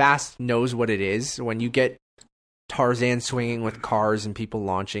yes, Fast knows what it is. When you get Tarzan swinging with cars and people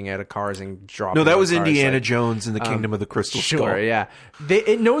launching out of cars and dropping. No, that was cars, Indiana Jones in the Kingdom of the Crystal Skull. Sure, yeah.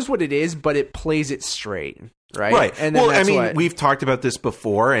 It knows what it is, but it plays it straight, right? Right. And then I mean, we've talked about this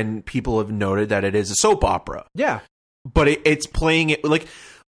before, and people have noted that it is a soap opera. Yeah. But it's playing it like...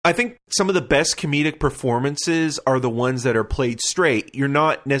 I think some of the best comedic performances are the ones that are played straight. You're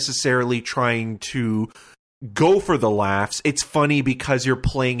not necessarily trying to go for the laughs. It's funny because you're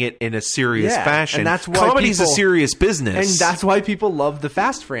playing it in a serious fashion. And that's why comedy's a serious business. And that's why people love the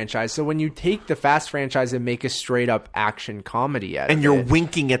Fast franchise. So when you take the Fast franchise and make a straight up action comedy out of it. And you're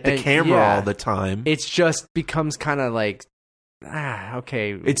winking at the camera all the time. It just becomes kind of like,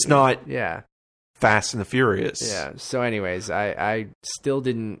 okay. It's not... Yeah. Fast and the Furious. Yeah. So anyways, I still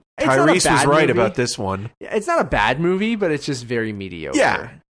didn't... Tyrese was right about this one. It's not a bad movie, but it's just very mediocre.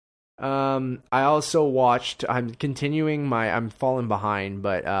 Yeah. I also watched... I'm falling behind,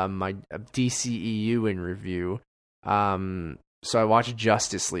 but my DCEU in review. So I watched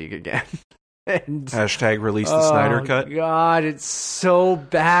Justice League again. And, Hashtag release the Snyder Cut. God, it's so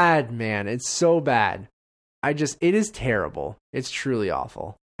bad, man. It's so bad. It is terrible. It's truly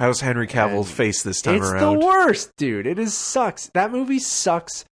awful. How's Henry Cavill's face this time around? It's the worst, dude. It sucks. That movie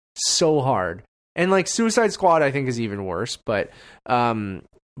sucks so hard. And like Suicide Squad, I think is even worse. But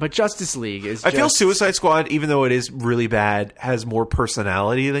Justice League is. I feel Suicide Squad, even though it is really bad, has more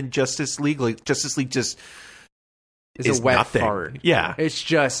personality than Justice League. Like Justice League just is a wet nothing. fart. Yeah, it's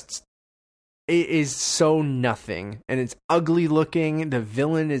just. It is so nothing, and it's ugly looking. The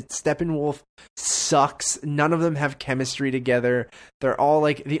villain is Steppenwolf sucks. None of them have chemistry together. They're all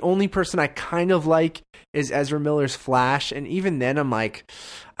like, the only person I kind of like is Ezra Miller's Flash, and even then I'm like,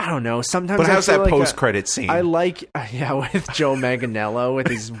 I don't know. Sometimes, but how's that like post-credit scene? I like, with Joe Manganiello with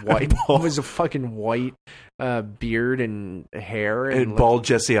his white, with a fucking white beard and hair and bald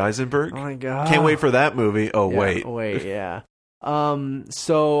Jesse Eisenberg. Oh my god! Can't wait for that movie. Oh yeah, wait, yeah.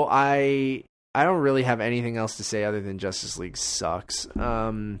 So I don't really have anything else to say other than Justice League sucks.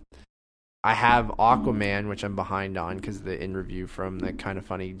 I have Aquaman, which I'm behind on because the in review from the Kind of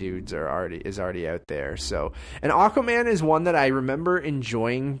Funny dudes is already out there. So, and Aquaman is one that I remember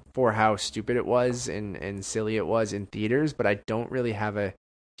enjoying for how stupid it was and silly it was in theaters, but I don't really have a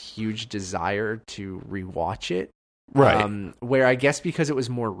huge desire to rewatch it. Right. Where I guess because it was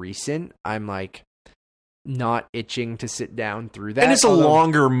more recent, I'm like not itching to sit down through that. And it's a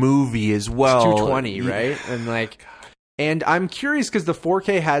longer movie as well. It's 220, right? And like, and I'm curious because the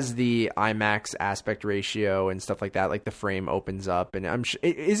 4K has the IMAX aspect ratio and stuff like that. Like the frame opens up, and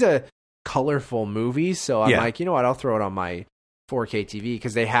it is a colorful movie. So I'm like, you know what? I'll throw it on my 4K TV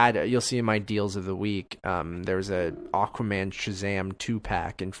because they had. You'll see in my deals of the week. There's a Aquaman Shazam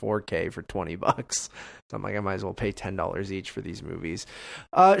 2-pack in 4K for $20. So I'm like, I might as well pay $10 each for these movies.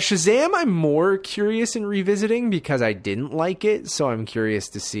 Shazam, I'm more curious in revisiting because I didn't like it. So I'm curious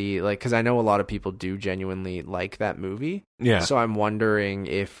to see, like, because I know a lot of people do genuinely like that movie. Yeah. So I'm wondering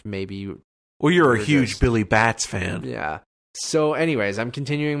if maybe. Well, you're a huge Billy Batts fan. Yeah. So anyways, I'm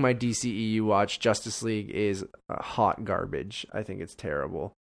continuing my DCEU watch. Justice League is hot garbage. I think it's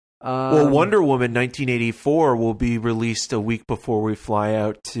terrible. Well, Wonder Woman 1984 will be released a week before we fly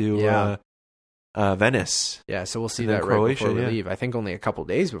out to Venice. Yeah, so we'll see And then that right Croatia, before we yeah. leave. I think only a couple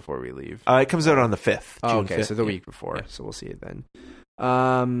days before we leave. It comes out on the 5th. Oh, June okay, 5th. so the Yeah. week before. Yeah. So we'll see it then.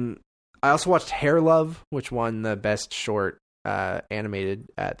 I also watched Hair Love, which won the best short animated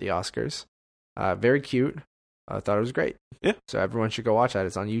at the Oscars. Very cute. I thought it was great. Yeah. So everyone should go watch that.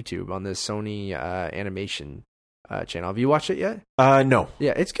 It's on YouTube on the Sony animation channel. Have you watched it yet? No.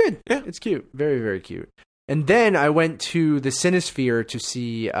 Yeah, it's good. Yeah. It's cute. Very, very cute. And then I went to the Cinesphere to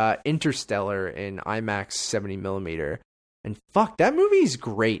see Interstellar in IMAX 70mm. And fuck, that movie's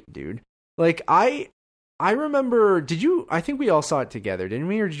great, dude. Like, I remember, I think we all saw it together, didn't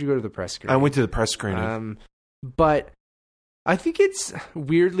we? Or did you go to the press screening? I went to the press screening. But I think it's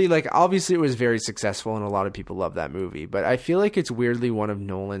weirdly, like, obviously it was very successful and a lot of people love that movie. But I feel like it's weirdly one of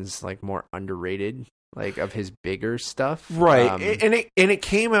Nolan's, like, more underrated, like, of his bigger stuff. Right. And it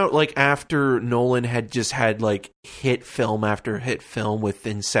came out, like, after Nolan had just had, like, hit film after hit film with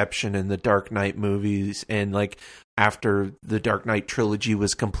Inception and the Dark Knight movies, and, like, after the Dark Knight trilogy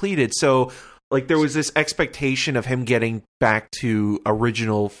was completed. So, like, there was this expectation of him getting back to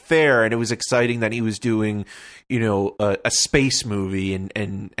original fare, and it was exciting that he was doing, you know, a space movie,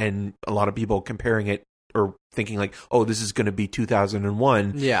 and a lot of people comparing it or thinking like, oh, this is going to be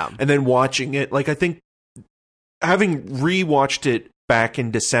 2001. Yeah. And then watching it, like, I think having rewatched it back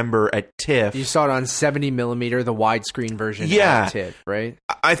in December at TIFF. You saw it on 70mm, the widescreen version Yeah. at TIFF, right?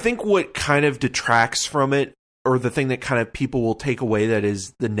 I think what kind of detracts from it, or the thing that kind of people will take away that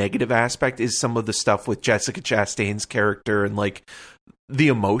is the negative aspect, is some of the stuff with Jessica Chastain's character and, like, the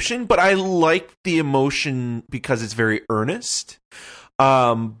emotion. But I like the emotion because it's very earnest.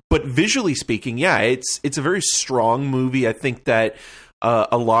 But visually speaking, yeah, it's a very strong movie. I think that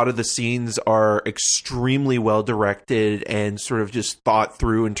a lot of the scenes are extremely well directed and sort of just thought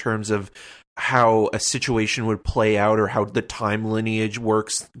through in terms of how a situation would play out, or how the time lineage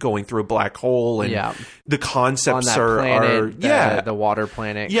works going through a black hole, and the concepts on that are planet, the water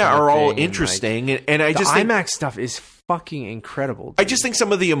planet, are all interesting. Like, and I just think IMAX stuff is fucking incredible, dude. I just think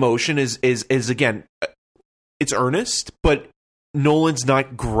some of the emotion is again, it's earnest, but Nolan's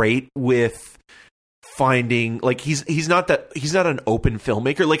not great with finding, like, he's not an open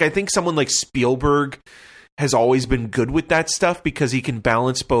filmmaker. Like, I think someone like Spielberg has always been good with that stuff because he can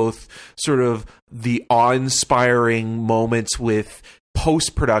balance both sort of the awe-inspiring moments with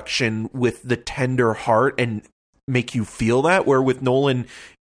post-production with the tender heart and make you feel that, where with Nolan,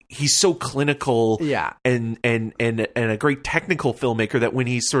 he's so clinical and a great technical filmmaker that when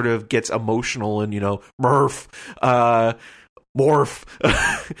he sort of gets emotional and, you know, morph.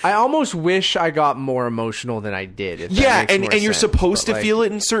 I almost wish I got more emotional than I did. If and you're supposed to feel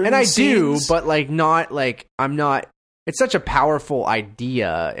it in certain scenes. And I do, but like not like I'm not. It's such a powerful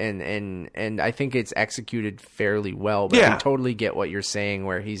idea, and I think it's executed fairly well. But I totally get what you're saying,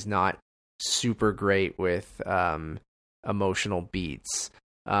 where he's not super great with emotional beats.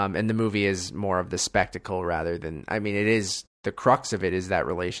 And the movie is more of the spectacle rather than. I mean, it is. The crux of it is that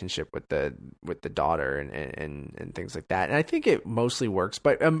relationship with the daughter and things like that. And I think it mostly works,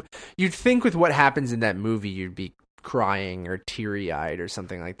 but you'd think with what happens in that movie, you'd be crying or teary eyed or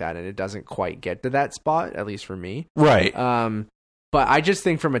something like that. And it doesn't quite get to that spot, at least for me. Right. But I just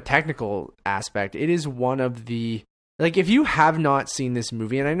think from a technical aspect, it is one of the, like, if you have not seen this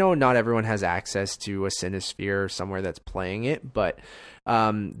movie, and I know not everyone has access to a Cinesphere or somewhere that's playing it, but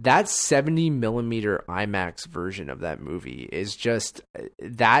that 70mm IMAX version of that movie is just,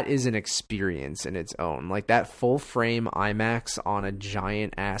 that is an experience in its own. Like, that full frame IMAX on a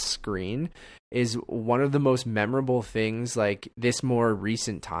giant ass screen is one of the most memorable things, like, this more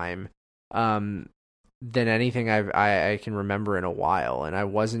recent time, than anything I can remember in a while. And I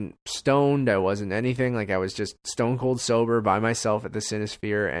wasn't stoned, I wasn't anything, like, I was just stone cold sober by myself at the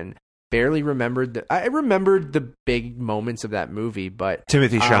Cinesphere and barely remembered I remembered the big moments of that movie, but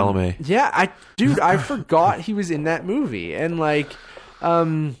Timothée Chalamet. Yeah, I forgot he was in that movie. And like I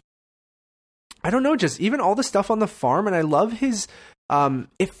don't know, just even all the stuff on the farm, and I love his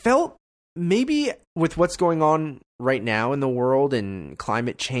it felt, maybe with what's going on right now in the world and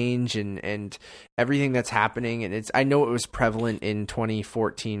climate change and everything that's happening, and I know it was prevalent in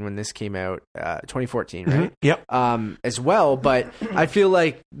 2014 when this came out, 2014, right? Mm-hmm. Yep. As well, but I feel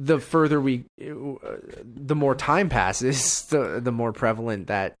like the further the more time passes, the more prevalent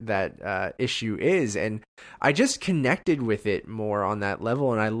that issue is, and I just connected with it more on that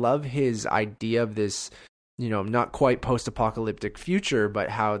level, and I love his idea of this, you know, not quite post-apocalyptic future, but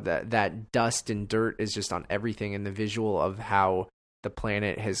how that dust and dirt is just on everything, and the visual of how the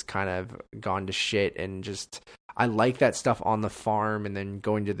planet has kind of gone to shit, and just, I like that stuff on the farm, and then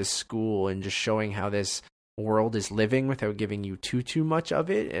going to the school and just showing how this world is living without giving you too much of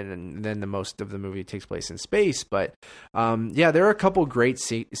it, and then the most of the movie takes place in space. But there are a couple great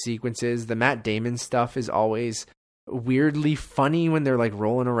sequences. The Matt Damon stuff is always weirdly funny when they're like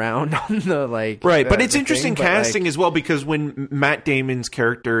rolling around on the like right, but it's the interesting thing, casting as well, because when Matt Damon's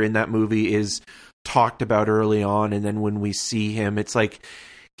character in that movie is talked about early on, and then when we see him, it's like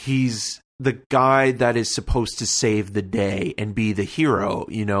he's the guy that is supposed to save the day and be the hero,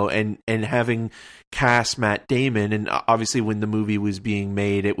 and having cast Matt Damon, and obviously when the movie was being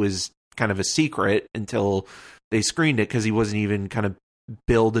made, it was kind of a secret until they screened it, because he wasn't even kind of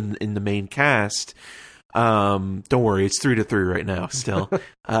billed in the main cast. Don't worry, it's 3-3 right now still.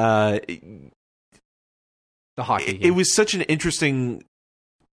 The hockey game. It was such an interesting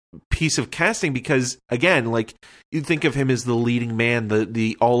piece of casting, because again, like, you think of him as the leading man,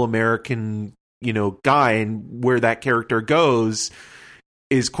 the all-American, guy, and where that character goes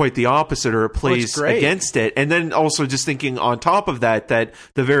is quite the opposite, or it plays against it. And then also just thinking on top of that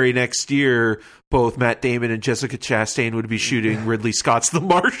the very next year, both Matt Damon and Jessica Chastain would be shooting Ridley Scott's The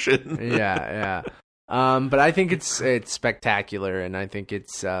Martian. Yeah. But I think it's spectacular, and I think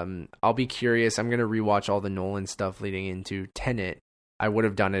it's I'll be curious. I'm gonna rewatch all the Nolan stuff leading into Tenet. I would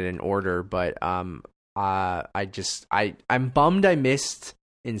have done it in order, but I'm bummed I missed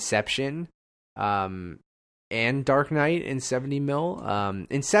Inception and Dark Knight in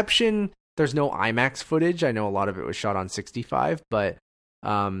 70mm. Inception, there's no IMAX footage. I know a lot of it was shot on 65, but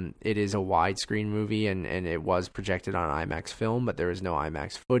it is a widescreen movie, and it was projected on IMAX film, but there is no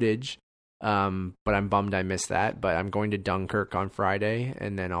IMAX footage. But I'm bummed I missed that. But I'm going to Dunkirk on Friday,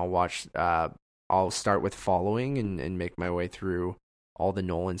 and then I'll start with Following and make my way through all the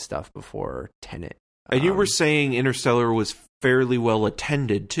Nolan stuff before Tenet. And you were saying Interstellar was fairly well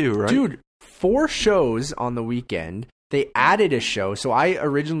attended too, right? Dude, 4 shows on the weekend. They added a show, so I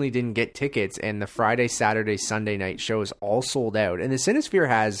originally didn't get tickets, and the Friday, Saturday, Sunday night shows all sold out. And the Cinesphere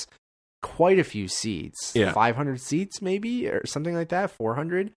has quite a few seats. 500 seats maybe, or something like that,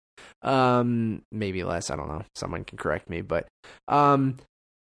 400. Maybe less, I don't know. Someone can correct me, but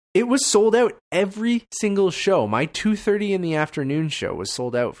it was sold out every single show. My 2:30 in the afternoon show was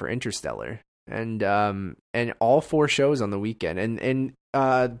sold out for Interstellar, and all 4 shows on the weekend.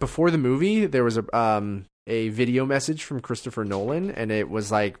 And before the movie, there was a video message from Christopher Nolan, and it was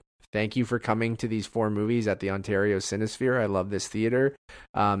like, "Thank you for coming to these 4 movies at the Ontario Cinesphere. I love this theater."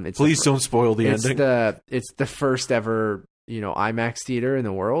 Please don't spoil the ending. It's the first ever IMAX theater in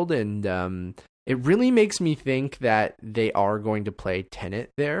the world, and it really makes me think that they are going to play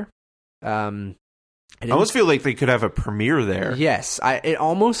Tenet there. I almost feel like they could have a premiere there. Yes, it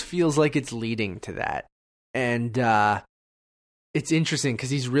almost feels like it's leading to that. And it's interesting because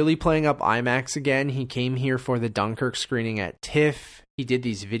he's really playing up IMAX again. He came here for the Dunkirk screening at TIFF. He did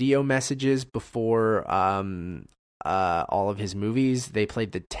these video messages before all of his movies. They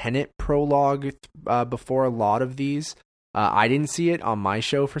played the Tenet prologue before a lot of these. I didn't see it on my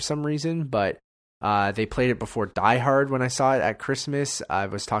show for some reason, but they played it before Die Hard when I saw it at Christmas. I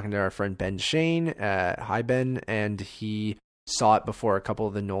was talking to our friend Ben Shane. Hi, Ben. And he saw it before a couple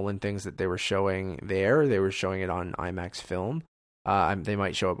of the Nolan things that they were showing there. They were showing it on IMAX film. They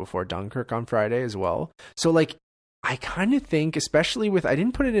might show it before Dunkirk on Friday as well. So, like, I kind of think, especially with, I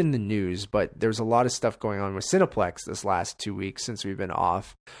didn't put it in the news, but there's a lot of stuff going on with Cineplex this last 2 weeks since we've been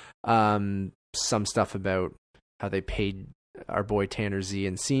off. Some stuff about how they paid our boy Tanner Z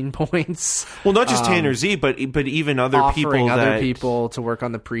in scene points. Well, not just Tanner Z, but even other people to work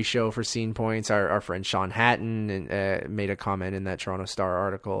on the pre-show for scene points. Our friend Sean Hatton made a comment in that Toronto Star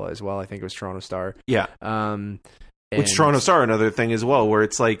article as well. I think it was Toronto Star. Yeah. Which Toronto Star, another thing as well, where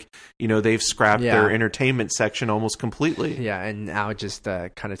it's like, they've scrapped their entertainment section almost completely. Yeah, and now just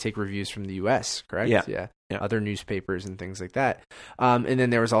kind of take reviews from the U.S., correct? Yeah. Other newspapers and things like that. And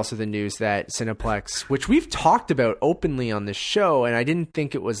then there was also the news that Cineplex, which we've talked about openly on this show, and I didn't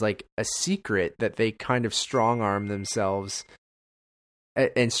think it was like a secret that they kind of strong-arm themselves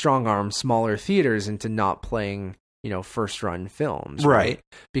and strong-arm smaller theaters into not playing first run films, right?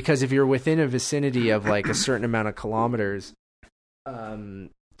 Because if you're within a vicinity of like a certain amount of kilometers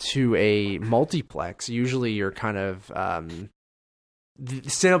to a multiplex, usually you're kind of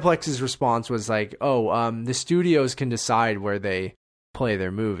Cineplex's response was like, the studios can decide where they play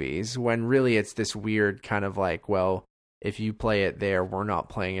their movies, when really it's this weird kind of like, well, if you play it there, we're not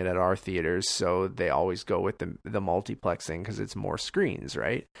playing it at our theaters, so they always go with the multiplexing because it's more screens,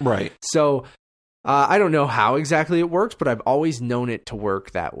 right? So I don't know how exactly it works, but I've always known it to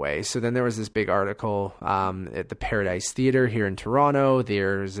work that way. So then there was this big article at the Paradise Theatre here in Toronto.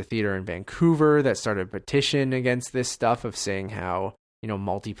 There's a theater in Vancouver that started a petition against this stuff of saying how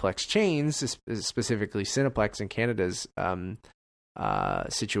multiplex chains, specifically Cineplex in Canada's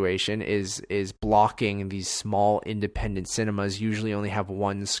situation, is blocking these small independent cinemas, usually only have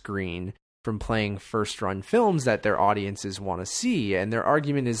one screen, from playing first run films that their audiences want to see. And their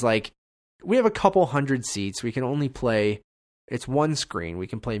argument is like, we have a couple hundred seats, we can only play, it's one screen, we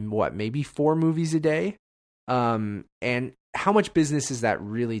can play maybe 4 movies a day, and how much business is that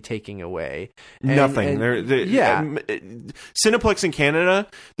really taking away? Nothing. Cineplex in Canada,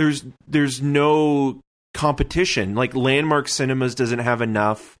 there's no competition. Like Landmark Cinemas doesn't have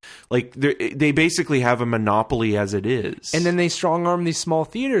enough. Like they basically have a monopoly as it is. And then they strong arm these small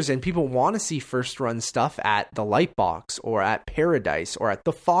theaters, and people want to see first run stuff at the Lightbox or at Paradise or at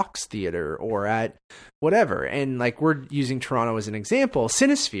the Fox Theater or at whatever. And like, we're using Toronto as an example,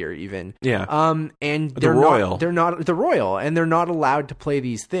 Cinesphere even. Yeah. And the Royal. They're not the Royal, and they're not allowed to play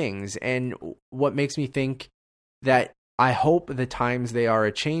these things. And what makes me think that I hope the times they are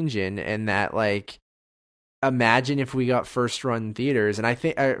a change in, and that like, imagine if we got first run theaters, and I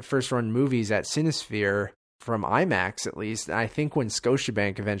think first run movies at Cinesphere from IMAX at least. And I think when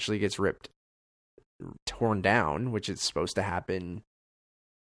Scotiabank eventually gets torn down, which is supposed to happen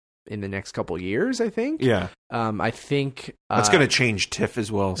in the next couple years, I think. Yeah. I think that's going to change TIFF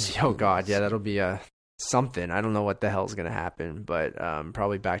as well. Oh God, yeah, that'll be something. I don't know what the hell's going to happen, but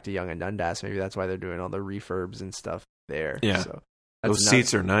probably back to Yonge and Dundas. Maybe that's why they're doing all the refurbs and stuff there. Yeah. So. Those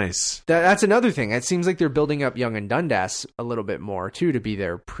seats are nice. That's another thing. It seems like they're building up Yonge and Dundas a little bit more, too, to be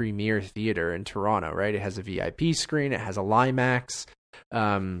their premier theater in Toronto, right? It has a VIP screen. It has a Limax.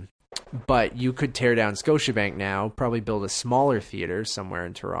 But you could tear down Scotiabank now, probably build a smaller theater somewhere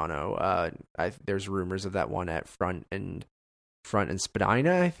in Toronto. There's rumors of that one at Front and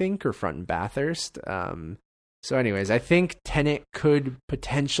Spadina, I think, or Front and Bathurst. So anyways, I think Tenet could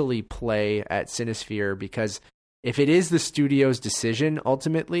potentially play at Cinesphere, because if it is the studio's decision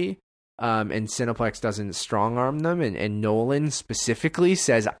ultimately, and Cineplex doesn't strong arm them, and Nolan specifically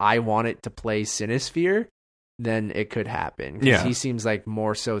says, I want it to play Cinesphere, then it could happen. Because he seems like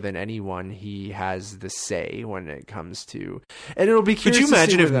more so than anyone, he has the say when it comes to... And it'll be curious. Could you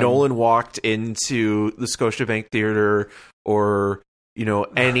imagine if Nolan walked into the Scotiabank Theater or...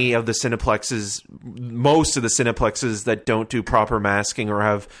 any of the Cineplexes, most of the Cineplexes that don't do proper masking or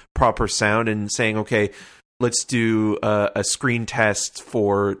have proper sound, and saying, okay, let's do a screen test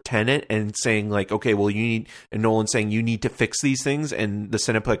for Tenet, and saying like, okay, well, and Nolan saying you need to fix these things, and the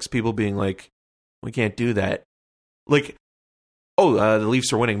Cineplex people being like, we can't do that. Like, the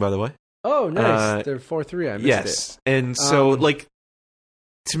Leafs are winning, by the way. Oh, nice. They're 4-3. I missed it. And so like,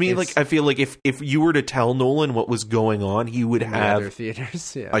 to me, like, I feel like if you were to tell Nolan what was going on, he would have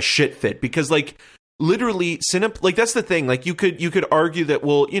theaters, a shit fit, because like literally like that's the thing. Like you could argue that,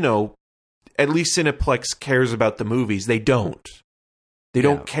 well, at least Cineplex cares about the movies. They don't. They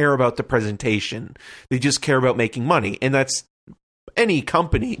don't care about the presentation. They just care about making money, and that's any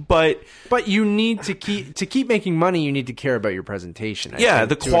company. But you need to keep making money. You need to care about your presentation. I think,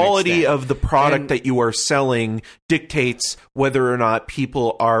 the quality of the product that you are selling dictates whether or not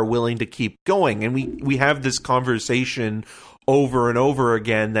people are willing to keep going. And we have this conversation over and over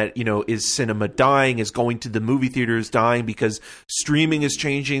again that, is cinema dying? Is going to the movie theaters dying because streaming is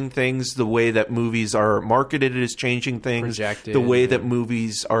changing things? The way that movies are marketed is changing things. Projected, the way that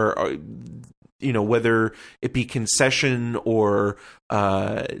movies are whether it be concession or,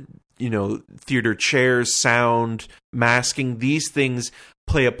 theater chairs, sound, masking, these things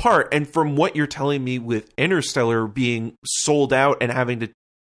play a part. And from what you're telling me with Interstellar being sold out and having to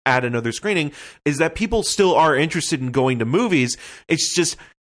add another screening, is that people still are interested in going to movies. It's just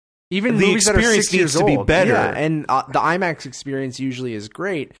even the movies experience that are 6 years needs to be old. better. Yeah, and the IMAX experience usually is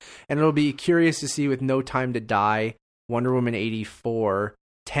great. And it'll be curious to see with No Time to Die, Wonder Woman 84,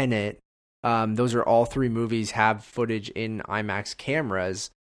 Tenet. Those are all 3 movies have footage in IMAX cameras.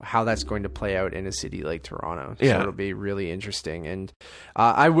 How that's going to play out in a city like Toronto. So it'll be really interesting. And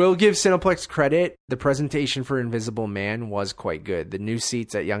I will give Cineplex credit. The presentation for Invisible Man was quite good. The new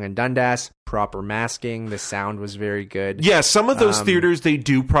seats at Yonge and Dundas, proper masking. The sound was very good. Yeah, some of those theaters, they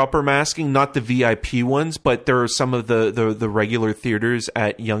do proper masking, not the VIP ones, but there are some of the regular theaters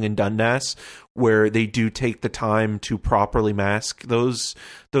at Yonge and Dundas where they do take the time to properly mask those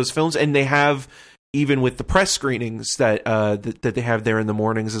films. And they have... even with the press screenings that they have there in the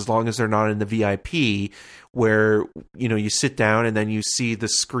mornings, as long as they're not in the VIP, where you sit down and then you see the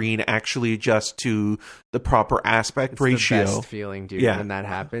screen actually adjust to the proper aspect ratio. It's the best feeling, dude. When that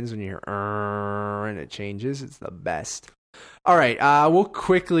happens, when you hear and it changes, it's the best. All right, we'll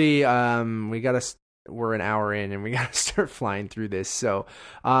quickly we got to we're an hour in and we got to start flying through this. So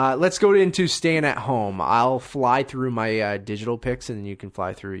let's go into staying at home. I'll fly through my digital picks, and then you can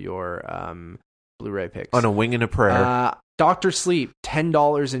fly through your Blu-ray picks. On a wing and a prayer. Dr. Sleep,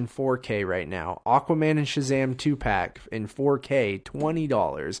 $10 in 4K right now. Aquaman and Shazam 2-pack in 4K,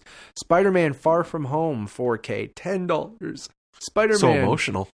 $20. Spider-Man Far From Home 4K, $10. Spider-Man. So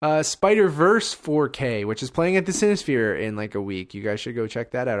emotional. Spider-Verse 4K, which is playing at the Cinesphere in like a week. You guys should go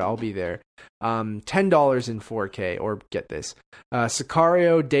check that out. I'll be there. $10 in 4K, or get this.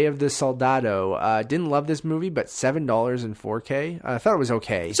 Sicario, Day of the Soldado. Didn't love this movie, but $7 in 4K. I thought it was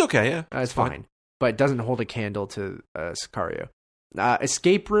okay. It's okay, yeah. It's fine. But it doesn't hold a candle to Sicario.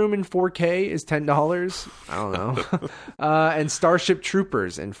 Escape Room in 4K is $10. I don't know. And Starship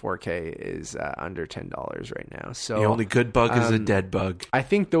Troopers in 4K is under $10 right now. So the only good bug is a dead bug. I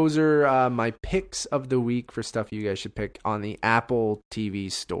think those are my picks of the week for stuff you guys should pick on the Apple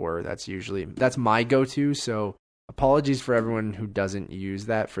TV store. That's my go-to. So apologies for everyone who doesn't use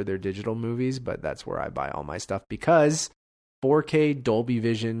that for their digital movies, but that's where I buy all my stuff, because 4K, Dolby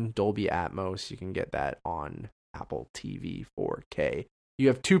Vision, Dolby Atmos, you can get that on Apple TV 4K. You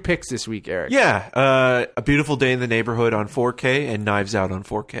have 2 picks this week, Eric. Yeah, A Beautiful Day in the Neighborhood on 4K and Knives Out on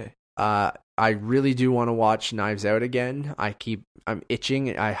 4K. I really do want to watch Knives Out again. I'm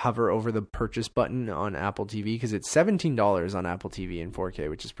itching. I hover over the purchase button on Apple TV because it's $17 on Apple TV in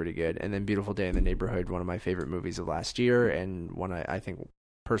 4K, which is pretty good. And then Beautiful Day in the Neighborhood, one of my favorite movies of last year, and I think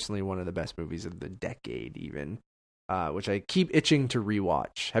personally one of the best movies of the decade even. Which I keep itching to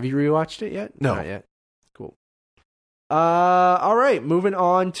rewatch. Have you rewatched it yet? No. Not yet. Cool. All right, moving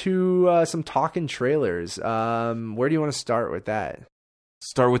on to some talking trailers. Where do you want to start with that?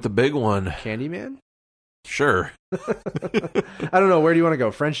 Start with the big one. Candyman? Sure. I don't know. Where do you want to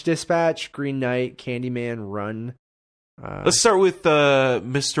go? French Dispatch, Green Knight, Candyman, Run? Let's start with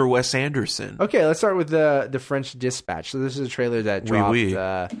Mr. Wes Anderson. Okay, let's start with the French Dispatch. So this is a trailer that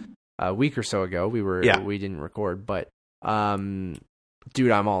dropped a week or so ago. We didn't record, but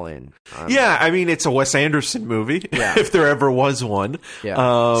dude, I'm all in. I mean, it's a Wes Anderson movie, if there ever was one.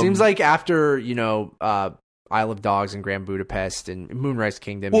 Yeah, seems like after Isle of Dogs and Grand Budapest and Moonrise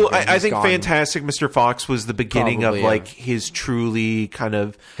Kingdom. Well, I think Fantastic Mr. Fox was the beginning of like his truly kind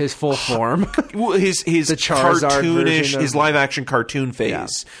of his full form. Well, his the cartoonish, his live action cartoon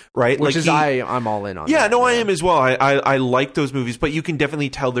phase, right? Which is I'm all in on. Yeah, that, I am as well. I like those movies, but you can definitely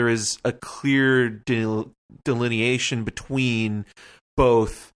tell there is a clear delineation between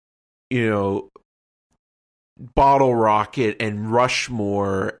both, Bottle Rocket and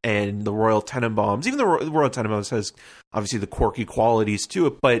Rushmore and the Royal Tenenbaums. Even the Royal Tenenbaums has obviously the quirky qualities to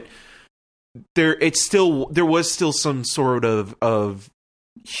it, but there was still some sort of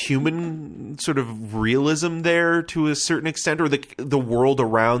human sort of realism there to a certain extent, or the world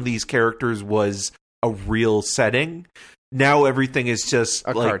around these characters was a real setting. Now everything is just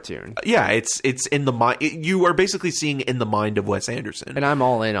a cartoon. Yeah, it's in the mind. You are basically seeing in the mind of Wes Anderson, and I'm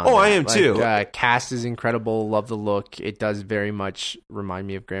all in on. Oh, that. I am too. Cast is incredible. Love the look. It does very much remind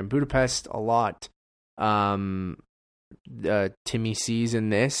me of Grand Budapest a lot. Timmy C's in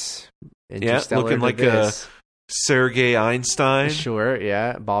this. Looking like a Sergei Einstein. Sure,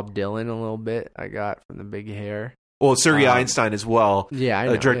 yeah. Bob Dylan a little bit. I got from the big hair. Well, Sergei Einstein as well. Yeah, I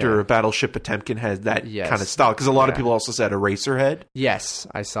know. Director of Battleship Potemkin has that kind of style. Because a lot of people also said Eraserhead. Yes,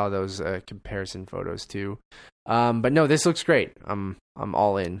 I saw those comparison photos too. But no, this looks great. I'm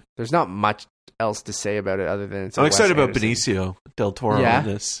all in. There's not much else to say about it other than I'm excited about Benicio del Toro in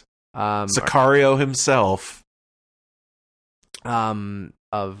this. Sicario himself.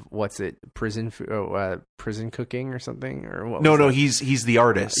 Of what's it? Prison cooking or something, or what? No, he's the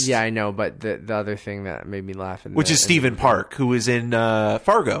artist. Yeah, I know, but the other thing that made me laugh, which is Stephen Park, who is in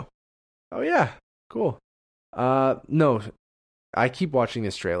Fargo. Oh yeah, cool. No, I keep watching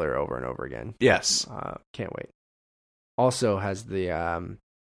this trailer over and over again. Yes, can't wait. Also has the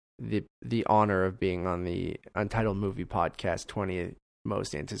honor of being on the Untitled Movie Podcast 20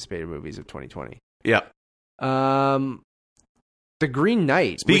 most anticipated movies of 2020. Yeah. The Green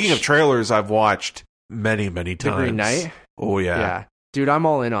Knight. Speaking of trailers, I've watched many times. The Green Knight? Oh, yeah. Yeah. Dude, I'm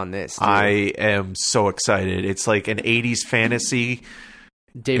all in on this. Dude. I am so excited. It's like an 80s fantasy.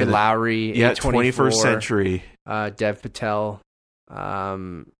 David Lowery. Yeah, 21st century. Dev Patel.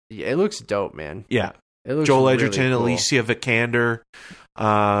 It looks dope, man. Yeah. It looks Joel really Edgerton, cool. Alicia Vikander.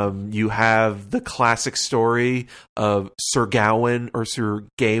 You have the classic story of Sir Gawain, or Sir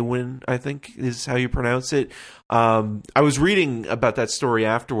Gawain, I think is how you pronounce it. I was reading about that story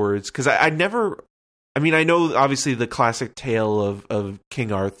afterwards because I know obviously the classic tale of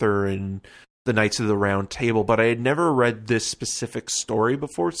King Arthur and the Knights of the Round Table, but I had never read this specific story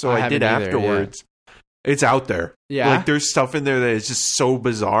before, so I did either, afterwards. Yeah. It's out there. Yeah. Like, there's stuff in there that is just so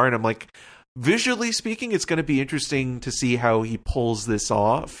bizarre, and I'm like, visually speaking, it's going to be interesting to see how he pulls this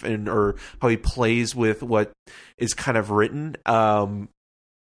off, or how he plays with what is kind of written.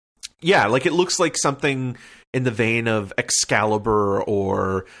 Yeah, like, it looks like something in the vein of Excalibur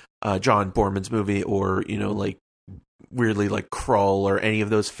or John Borman's movie, or, like, weirdly like Krull or any of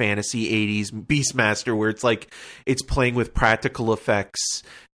those fantasy 80s Beastmaster, where it's like it's playing with practical effects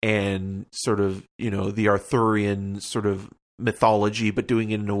and sort of, the Arthurian sort of mythology, but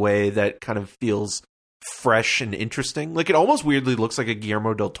doing it in a way that kind of feels fresh and interesting. Like, it almost weirdly looks like a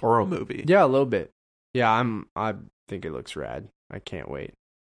Guillermo del Toro movie. Yeah, a little bit. Yeah, I think it looks rad. I can't wait.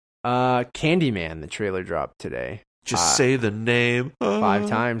 Candyman, the trailer dropped today. Just say the name 5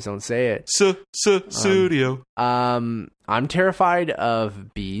 times. Don't say it. Studio. I'm terrified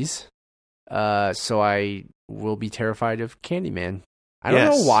of bees. So I will be terrified of Candyman. I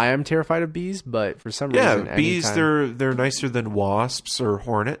don't know why I'm terrified of bees, but for some reason, bees, they're nicer than wasps or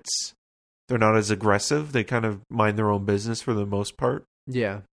hornets. They're not as aggressive. They kind of mind their own business for the most part.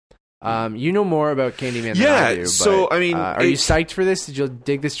 Yeah. You know more about Candyman than I do. But, so I mean, are you psyched for this? Did you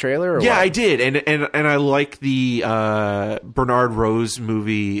dig this trailer? Or yeah, what? I did, and I like the Bernard Rose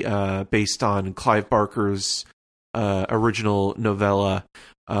movie based on Clive Barker's original novella,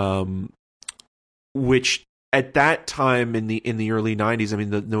 which at that time in the early 90s, I mean,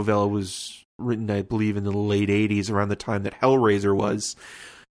 the novella was written, I believe, in the late 80s, around the time that Hellraiser was.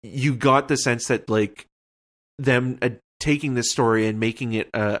 You got the sense that, like, them taking this story and making it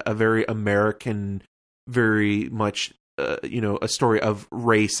a very American, very much, a story of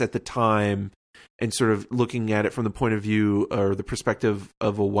race at the time, and sort of looking at it from the point of view or the perspective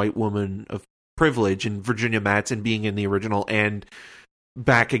of a white woman of privilege, and Virginia Madsen being in the original and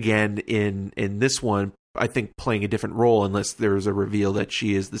back again in this one, I think playing a different role, unless there's a reveal that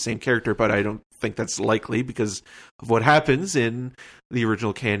she is the same character, but I don't think that's likely because of what happens in the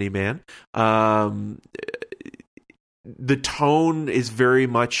original Candyman. The tone is very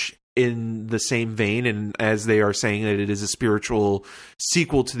much in the same vein, and as they are saying that it is a spiritual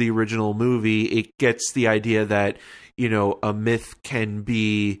sequel to the original movie, it gets the idea that, a myth can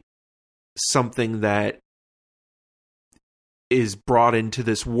be something that is brought into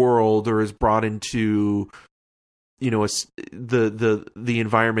this world, or is brought into, the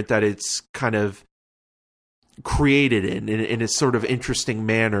environment that it's kind of created in a sort of interesting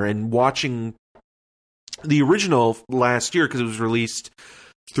manner. And watching the original last year, because it was released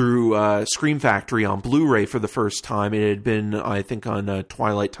through Scream Factory on Blu-ray for the first time. It had been, I think, on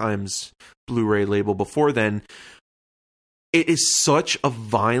Twilight Time's Blu-ray label before then. It is such a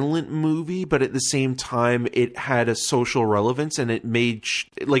violent movie, but at the same time, it had a social relevance, and it made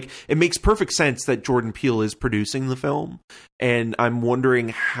it makes perfect sense that Jordan Peele is producing the film. And I'm wondering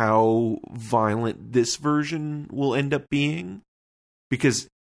how violent this version will end up being, because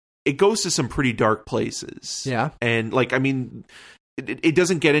it goes to some pretty dark places. Yeah. And it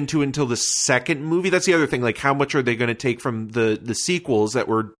doesn't get into until the second movie. That's the other thing. Like, how much are they going to take from the sequels that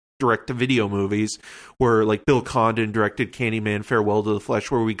were direct-to-video movies, where, like, Bill Condon directed Candyman Farewell to the Flesh,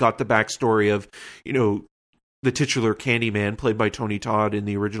 where we got the backstory of, the titular Candyman, played by Tony Todd in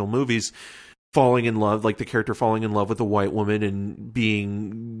the original movies, falling in love, like the character falling in love with a white woman and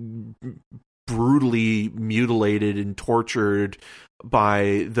being brutally mutilated and tortured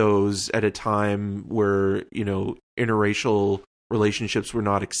by those at a time where, interracial relationships were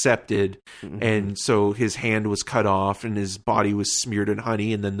not accepted. Mm-hmm. And so his hand was cut off and his body was smeared in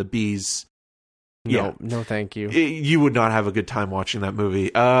honey, and then the bees. No, thank you. You would not have a good time watching that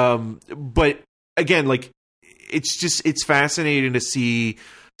movie. But again, like, it's fascinating to see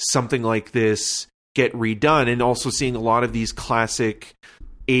something like this get redone, and also seeing a lot of these classic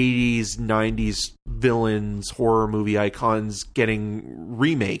 80s, 90s villains, horror movie icons getting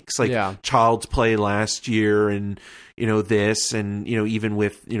remakes, like Child's Play last year, and this, and even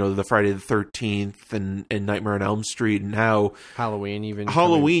with the Friday the 13th and Nightmare on Elm Street, and how Halloween,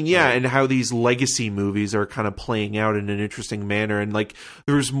 and how these legacy movies are kind of playing out in an interesting manner, and like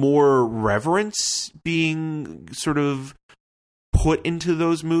there's more reverence being sort of put into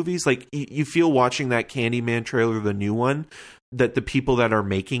those movies. Like, you feel watching that Candyman trailer, the new one, that the people that are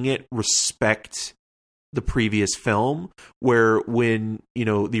making it respect the previous film, where when,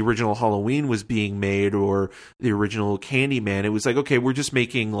 the original Halloween was being made, or the original Candyman, it was like, okay, we're just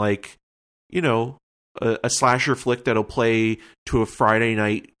making, like, a slasher flick that'll play to a Friday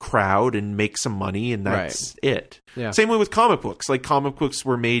night crowd and make some money, and that's it. Yeah. Same way with comic books. Like, comic books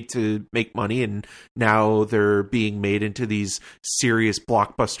were made to make money, and now they're being made into these serious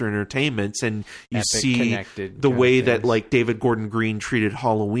blockbuster entertainments, and you see the way that, like, David Gordon Green treated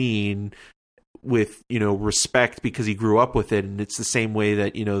Halloween with respect because he grew up with it, and it's the same way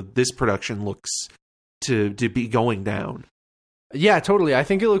that this production looks to be going down. Yeah, totally. I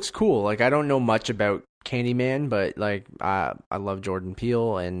think it looks cool. Like, I don't know much about Candyman, but like I love Jordan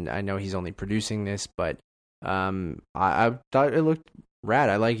Peele, and I know he's only producing this, but I thought it looked rad.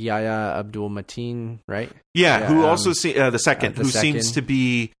 I like Yahya Abdul-Mateen, right? Yeah, who also the second, who seems to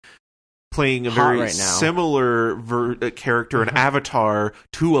be playing a very similar character, an avatar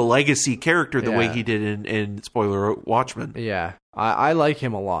to a legacy character, the way he did in spoiler Watchmen. Yeah, I like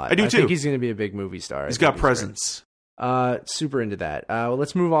him a lot. I do too. I think he's going to be a big movie star. He's got presence. Super into that. Well,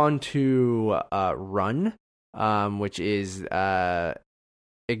 let's move on to Run, which is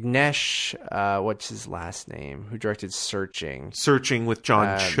Ignesh, what's his last name? Who directed Searching? Searching with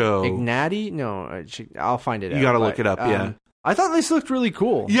John Cho. Ignati? No, I'll find it out. You got to look it up, yeah. I thought this looked really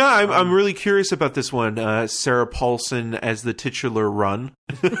cool. Yeah, I'm really curious about this one. Sarah Paulson as the titular Run,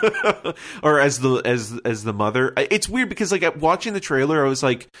 or as the mother. It's weird because like watching the trailer, I was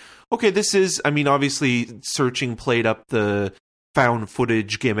like, okay, this is. I mean, obviously, Searching played up the found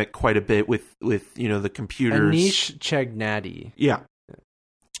footage gimmick quite a bit with the computers. Anish Chagnati. Yeah.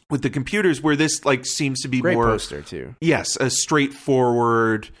 With the computers, where this like seems to be great more poster too. Yes, a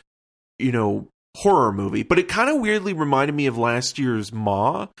straightforward, horror movie. But it kind of weirdly reminded me of last year's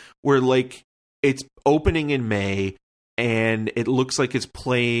Ma, where like it's opening in May and it looks like it's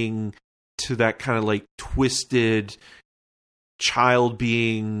playing to that kind of like twisted child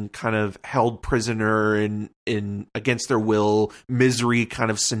being kind of held prisoner in against their will, misery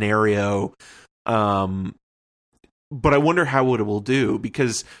kind of scenario. But I wonder how it will do,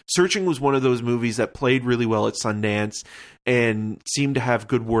 because Searching was one of those movies that played really well at Sundance and seemed to have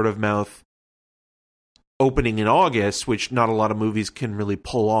good word of mouth opening in August, which not a lot of movies can really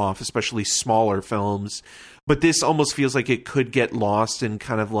pull off, especially smaller films. But this almost feels like it could get lost in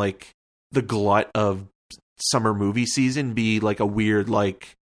kind of like the glut of summer movie season, be like a weird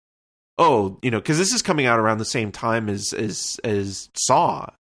like, because this is coming out around the same time as Saw.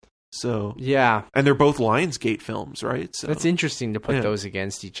 So yeah, and they're both Lionsgate films, right? So that's interesting to put those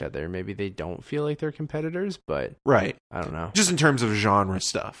against each other. Maybe they don't feel like they're competitors, but right. I don't know. Just in terms of genre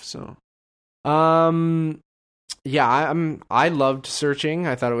stuff. So, yeah, I loved Searching.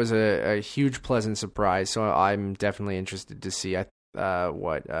 I thought it was a huge, pleasant surprise. So I'm definitely interested to see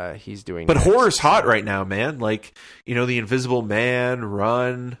what he's doing. But next. Horror's hot right now, man. Like The Invisible Man,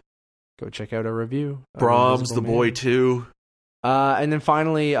 Run. Go check out our review. Brahms, The Boy 2. And then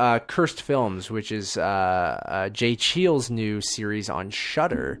finally, Cursed Films, which is Jay Cheel's new series on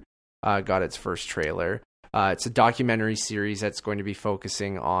Shudder, got its first trailer. It's a documentary series that's going to be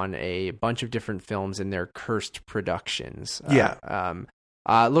focusing on a bunch of different films and their cursed productions.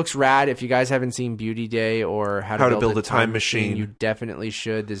 Looks rad. If you guys haven't seen Beauty Day or How to Build a Time Machine, you definitely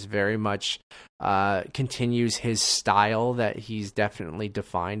should. This very much continues his style that he's definitely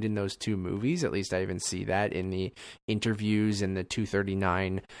defined in those two movies. At least I even see that in the interviews and the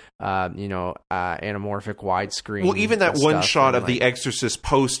 239, anamorphic widescreen. Well, even that one shot of the Exorcist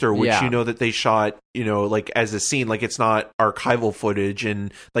poster, which that they shot, like as a scene, like it's not archival footage,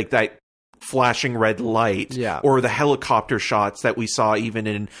 and like that flashing red light, or the helicopter shots that we saw even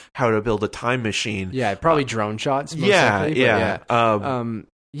in How to Build a Time Machine. Yeah, probably drone shots. Most likely,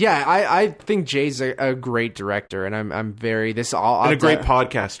 I think Jay's a great director, and I'm very and a great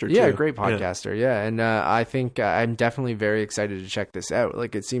podcaster too. Yeah, a great podcaster. Yeah, and I think I'm definitely very excited to check this out.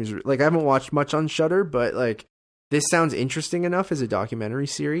 Like, it seems like I haven't watched much on Shudder, but like, this sounds interesting enough as a documentary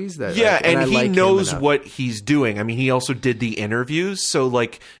series that he knows what he's doing. I mean, he also did the interviews, so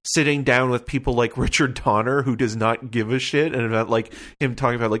like sitting down with people like Richard Donner, who does not give a shit, and about like him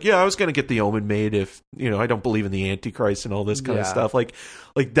talking about like, I was going to get The Omen made if I don't believe in the Antichrist and all this kind of stuff. Like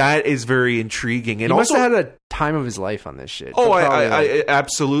that is very intriguing. And he also must have had a time of his life on this shit. Oh, I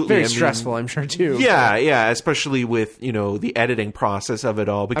absolutely. Very stressful, I'm sure too. Yeah, especially with the editing process of it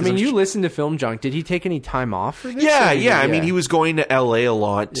all. Because you listen to Film Junk. Did he take any time off for this? Yeah. I mean, he was going to LA a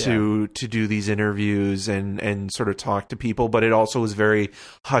lot to do these interviews and sort of talk to people, but it also was very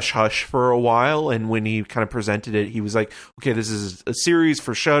hush hush for a while. And when he kind of presented it, he was like, "Okay, this is a series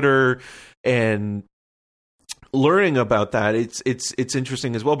for Shudder," and learning about that, it's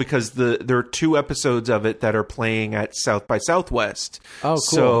interesting as well, because there are 2 episodes of it that are playing at South by Southwest. Oh, cool.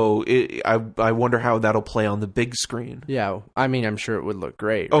 So I wonder how that'll play on the big screen. Yeah, I mean, I'm sure it would look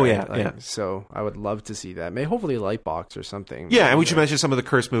great. Oh, right? yeah. So I would love to see that. Hopefully Lightbox or something. Yeah, and we should mention some of the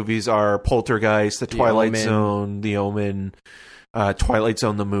cursed movies are Poltergeist, The Twilight Zone, The Omen, Twilight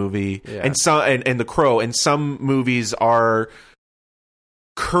Zone the movie, and The Crow. And some movies are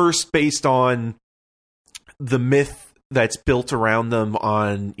cursed based on the myth that's built around them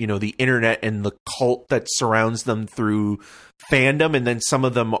on, the internet and the cult that surrounds them through fandom. And then some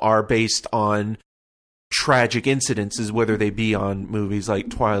of them are based on tragic incidences, whether they be on movies like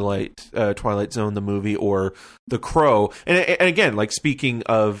Twilight Zone, the movie, or The Crow. And again, like, speaking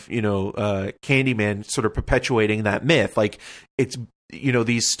of, Candyman sort of perpetuating that myth, like, it's,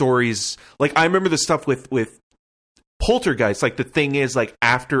 these stories, like, I remember the stuff with Poltergeist. Like, the thing is, like,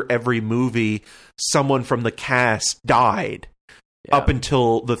 after every movie, someone from the cast died. Yeah. Up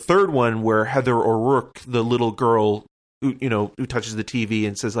until the third one, where Heather O'Rourke, the little girl who touches the TV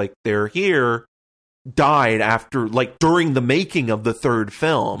and says, like, they're here, died after, like, during the making of the third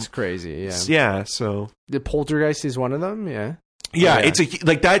film. It's crazy. Yeah. Yeah. So the Poltergeist is one of them. Yeah. Yeah, it's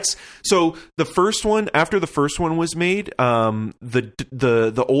that's so the first one, after the first one was made,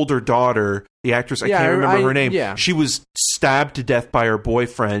 the older daughter, the actress, I can't remember her name. Yeah. She was stabbed to death by her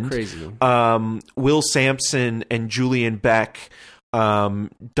boyfriend. Crazy. Will Sampson and Julian Beck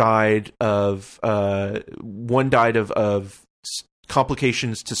died of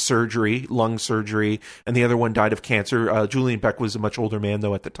complications to surgery, lung surgery, and the other one died of cancer. Julian Beck was a much older man,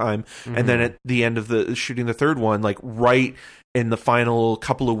 though, at the time. Mm-hmm. And then at the end of the shooting the third one, like, right in the final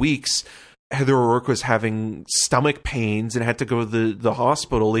couple of weeks, Heather O'Rourke was having stomach pains and had to go to the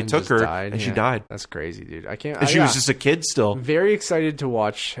hospital. They took her, and she died. That's crazy, dude. I can't. And she was just a kid still. Very excited to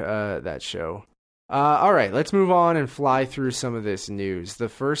watch that show. All right, let's move on and fly through some of this news. The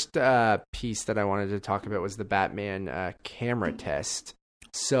first piece that I wanted to talk about was the Batman camera test.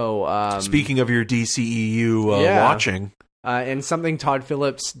 So, speaking of your DCEU watching, and something Todd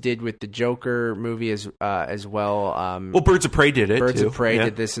Phillips did with the Joker movie as well. Well, Birds of Prey did it. Birds of Prey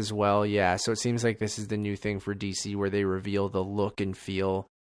did this as well. Yeah, so it seems like this is the new thing for DC, where they reveal the look and feel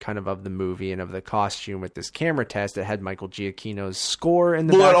kind of the movie and of the costume with this camera test. It had Michael Giacchino's score in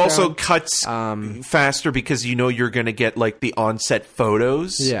the background. It also cuts faster because you're going to get, like, the on-set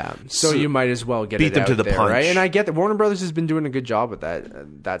photos. Yeah, so you might as well beat them to the punch, right? And I get that Warner Brothers has been doing a good job with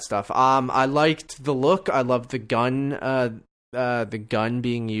that stuff. I liked the look. I loved the gun. The gun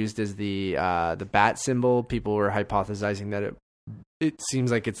being used as the bat symbol. People were hypothesizing that it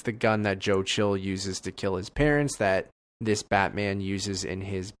seems like it's the gun that Joe Chill uses to kill his parents, that this Batman uses in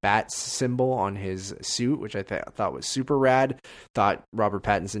his bat symbol on his suit, which I thought was super rad. Thought Robert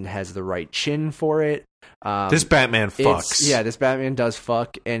Pattinson has the right chin for it. This Batman fucks. Yeah, this Batman does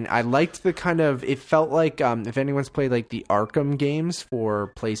fuck. And I liked the kind of, it felt like, if anyone's played, like, the Arkham games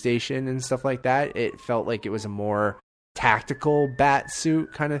for PlayStation and stuff like that, it felt like it was a more tactical bat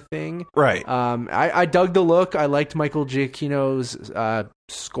suit kind of thing. Right. I dug the look. I liked Michael Giacchino's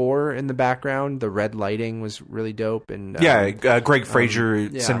score in the background. The red lighting was really dope. And Greg Fraser,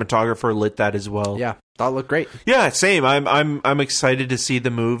 cinematographer, lit that as well. Yeah, thought it looked great. Yeah, same. I'm excited to see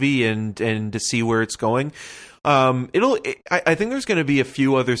the movie and to see where it's going. I think there's going to be a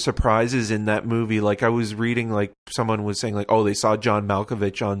few other surprises in that movie. Like, I was reading, like, someone was saying, like, oh, they saw John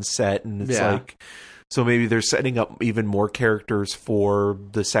Malkovich on set, and it's like, so maybe they're setting up even more characters for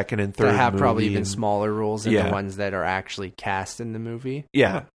the second and third that have movie, probably even smaller roles than the ones that are actually cast in the movie.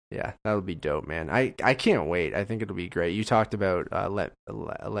 Yeah. Yeah, that'll be dope, man. I can't wait. I think it'll be great. You talked about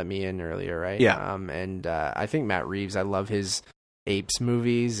Let Me In earlier, right? Yeah. And I think Matt Reeves, I love his Apes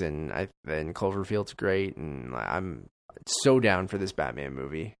movies, and Cloverfield's great, and I'm so down for this Batman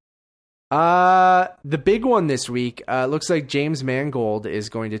movie. The big one this week, looks like James Mangold is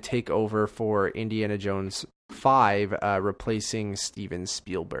going to take over for Indiana Jones 5, replacing Steven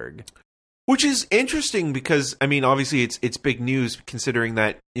Spielberg. Which is interesting because, I mean, obviously it's big news considering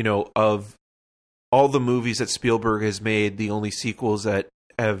that, of all the movies that Spielberg has made, the only sequels that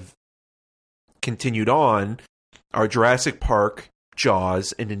have continued on are Jurassic Park,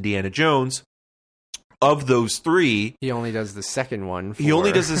 Jaws, and Indiana Jones. Of those three, he only does the second one. He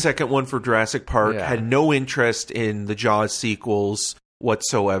only does the second one for Jurassic Park. Yeah. Had no interest in the Jaws sequels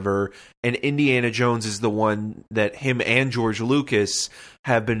whatsoever. And Indiana Jones is the one that him and George Lucas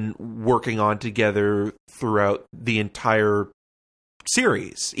have been working on together throughout the entire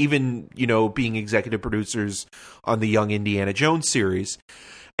series. Even, being executive producers on the Young Indiana Jones series.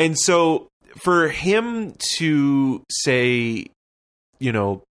 And so for him to say,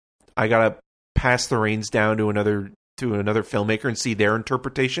 I gotta pass the reins down to another filmmaker and see their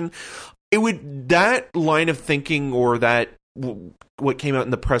interpretation, that line of thinking, or that what came out in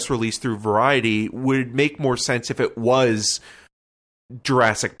the press release through Variety, would make more sense if it was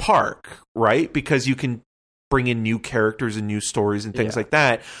Jurassic Park, right? Because you can bring in new characters and new stories and things like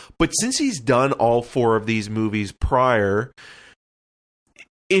that. But since he's done all four of these movies prior,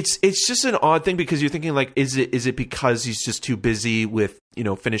 it's just an odd thing, because you're thinking, like, is it because he's just too busy with,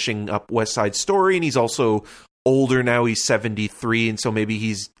 finishing up West Side Story, and he's also older now. He's 73, and so maybe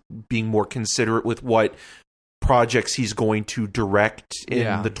he's being more considerate with what projects he's going to direct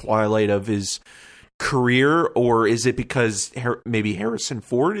in the twilight of his career? Or is it because maybe Harrison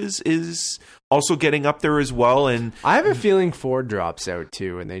Ford is also getting up there as well? And I have a feeling Ford drops out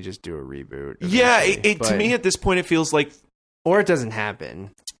too, and they just do a reboot. Yeah, to me at this point it feels like, or it doesn't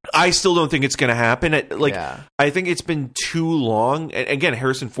happen. I still don't think it's going to happen. I think it's been too long. And again,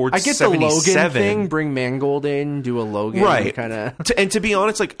 Harrison Ford's 77. I get the Logan thing. Bring Mangold in, do a Logan, right? Kind of. And to be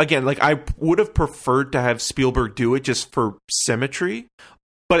honest, I would have preferred to have Spielberg do it just for symmetry.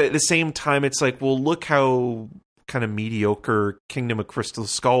 But at the same time, it's like, well, look how kind of mediocre Kingdom of Crystal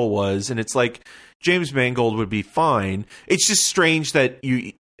Skull was, and it's like James Mangold would be fine. It's just strange that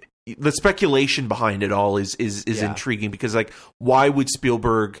the speculation behind it all is intriguing, because like, why would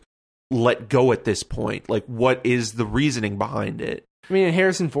Spielberg let go at this point? Like, what is the reasoning behind it? I mean,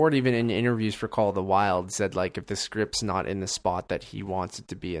 Harrison Ford, even in interviews for Call of the Wild, said like, if the script's not in the spot that he wants it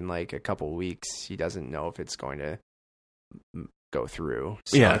to be in like a couple weeks, he doesn't know if it's going to go through.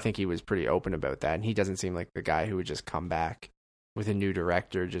 So I think he was pretty open about that, and he doesn't seem like the guy who would just come back with a new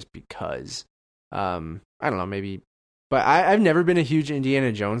director just because. I don't know, maybe. But I've never been a huge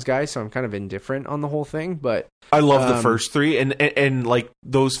Indiana Jones guy, so I'm kind of indifferent on the whole thing. But I love the first three, and like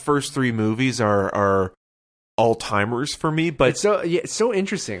those first three movies are all timers for me. But it's so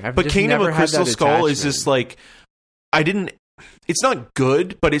interesting. But Kingdom of Crystal Skull is just like, it's not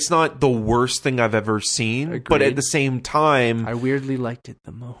good, but it's not the worst thing I've ever seen. Agreed. But at the same time, I weirdly liked it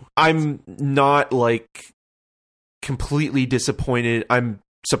the most. I'm not like completely disappointed. I'm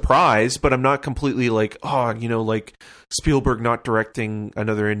surprised, but I'm not completely like, like Spielberg not directing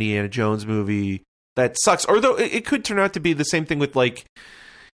another Indiana Jones movie. That sucks. Or though it could turn out to be the same thing with like,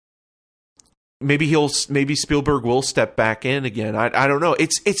 maybe Spielberg will step back in again. I don't know.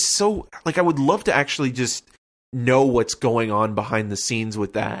 It's so like, I would love to actually just know what's going on behind the scenes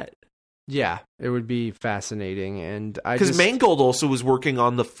with that. Yeah, it would be fascinating. And because Mangold also was working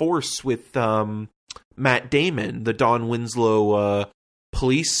on The Force with Matt Damon, the Don Winslow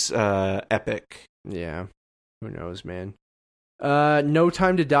police epic. Yeah, who knows, man. No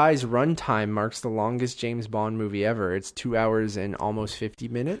Time to Die's runtime marks the longest James Bond movie ever. It's 2 hours and almost 50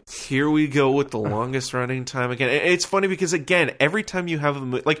 minutes. Here we go with the longest running time again. It's funny because, again, every time you have a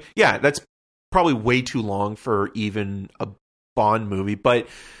movie, like, yeah, that's probably way too long for even a Bond movie, but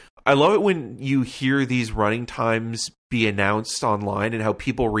I love it when you hear these running times be announced online and how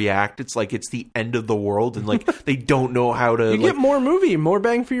people react. It's like it's the end of the world, and like they don't know how to. Get more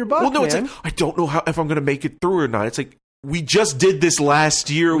bang for your buck. Well, no, man. It's like, I don't know if I'm going to make it through or not. It's like, we just did this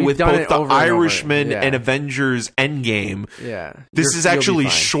last year with both The Irishman and Avengers Endgame. Yeah, this is actually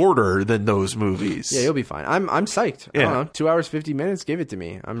shorter than those movies. Yeah, you'll be fine. I'm psyched. Yeah. I don't know, 2 hours 50 minutes. Give it to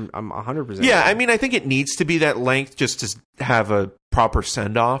me. I'm 100%. Yeah, I mean, I think it needs to be that length just to have a proper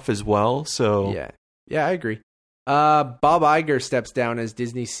send off as well. So yeah, I agree. Bob Iger steps down as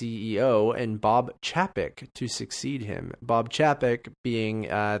Disney CEO, and Bob Chapek to succeed him. Bob Chapek being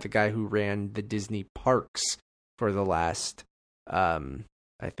the guy who ran the Disney parks for the last,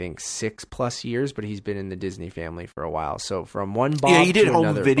 I think 6+ years, but he's been in the Disney family for a while. So from one Bob, he did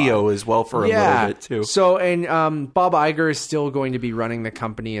home video as well for a little bit too. So and Bob Iger is still going to be running the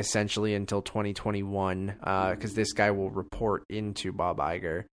company essentially until 2021, because this guy will report into Bob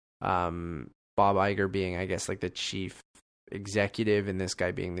Iger. Bob Iger being, I guess, like the chief executive, and this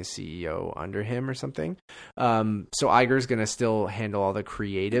guy being the CEO under him or something. So Iger's going to still handle all the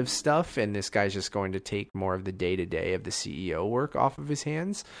creative stuff, and this guy's just going to take more of the day-to-day of the CEO work off of his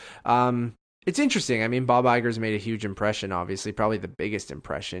hands. It's interesting. I mean, Bob Iger's made a huge impression, obviously, probably the biggest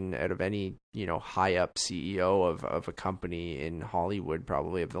impression out of any, high-up CEO of a company in Hollywood,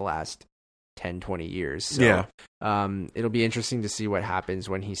 probably of the last 10-20 years. So, it'll be interesting to see what happens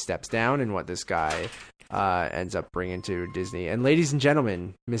when he steps down and what this guy ends up bringing to Disney. And ladies and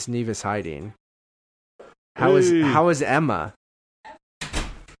gentlemen, Miss Neva's hiding. How is Emma?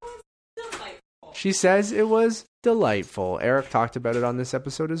 Delightful. She says it was delightful. Eric talked about it on this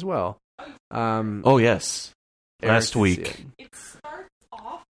episode as well. Oh yes, last week. It starts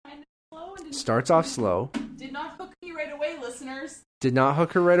off kind of slow. And starts off slow. Did not hook me right away, listeners. Did not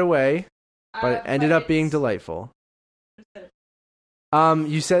hook her right away, but it ended up being delightful.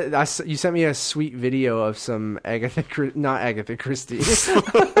 You sent me a sweet video of some not Agatha Christie.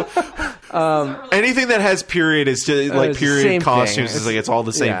 Anything that has period is just like period costumes. It's like it's all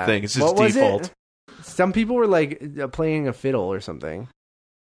the same thing. It's just default. Some people were like playing a fiddle or something.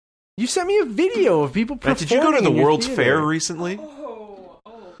 You sent me a video of people performing. Did you go to the World's theater. Fair recently?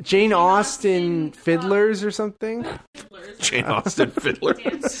 Jane Austen fiddlers or something. Fiddlers. Jane Austen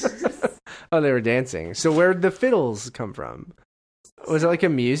fiddlers. Oh, they were dancing. So where'd the fiddles come from? Was it like a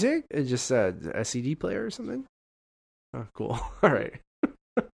music? It just a CD player or something? Oh, cool. All right.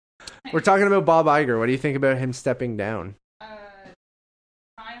 We're talking about Bob Iger. What do you think about him stepping down?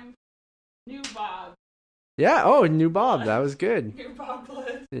 Time. New Bob. Yeah. Oh, new Bob. That was good. New Bob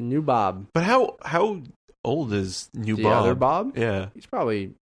blood. The new Bob. But how old is new The Bob? other Bob? Yeah. He's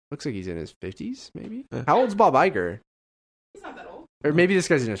probably, looks like he's in his 50s, maybe. How old's Bob Iger? He's not that old. Or maybe this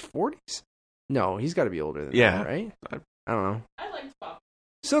guy's in his 40s? No, he's got to be older than that, right? I don't know. I liked Bob.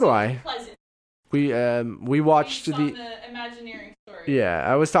 So do I. Pleasant. We watched Based on the Imagineering story. Yeah,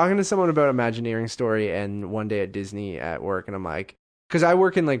 I was talking to someone about Imagineering story and one day at Disney at work, and I'm like, because I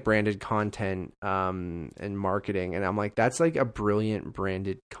work in like branded content and marketing, and I'm like, that's like a brilliant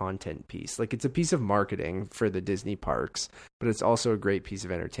branded content piece. Like it's a piece of marketing for the Disney parks, but it's also a great piece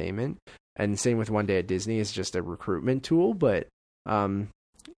of entertainment. And same with One Day at Disney, it's just a recruitment tool, but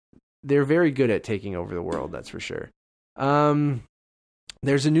they're very good at taking over the world, that's for sure.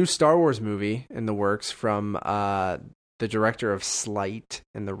 There's a new Star Wars movie in the works from the director of Slight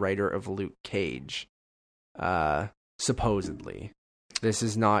and the writer of Luke Cage, supposedly. This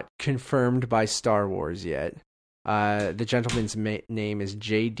is not confirmed by Star Wars yet. The gentleman's name is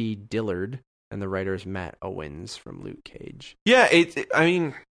J.D. Dillard, and the writer is Matt Owens from Luke Cage. Yeah, I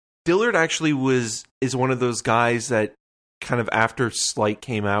mean, Dillard actually is one of those guys that kind of after Slight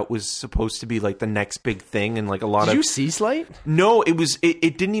came out was supposed to be like the next big thing, and like a lot Did you see Slight? No,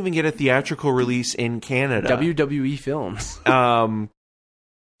 it didn't even get a theatrical release in Canada. WWE Films.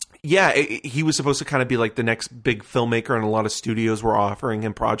 Yeah, he was supposed to kind of be like the next big filmmaker, and a lot of studios were offering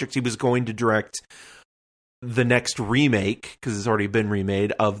him projects. He was going to direct the next remake, because it's already been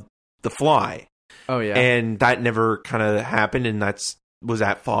remade, of The Fly. Oh yeah, and that never kind of happened, and was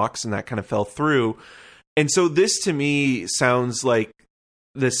at Fox, and that kind of fell through. And so this to me sounds like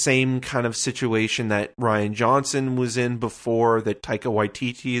the same kind of situation that Rian Johnson was in before, that Taika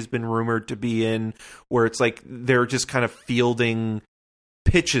Waititi has been rumored to be in, where it's like they're just kind of fielding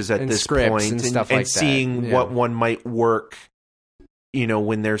pitches at and this scripts point and stuff like seeing that. what one might work,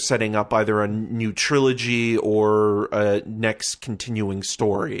 when they're setting up either a new trilogy or a next continuing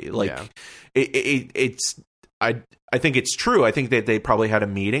story. Like I think it's true. I think that they probably had a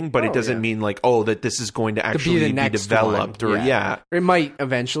meeting, but it doesn't mean like, that this is going to actually be developed. One. It might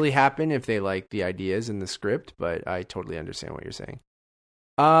eventually happen if they like the ideas in the script, but I totally understand what you're saying.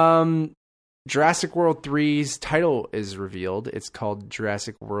 Jurassic World 3's title is revealed. It's called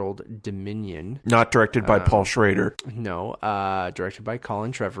Jurassic World Dominion. Not directed by Paul Schrader. No, directed by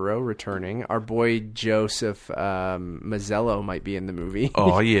Colin Trevorrow, returning. Our boy Joseph Mazzello might be in the movie.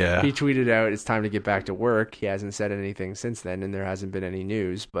 Oh, yeah. He tweeted out, it's time to get back to work. He hasn't said anything since then, and there hasn't been any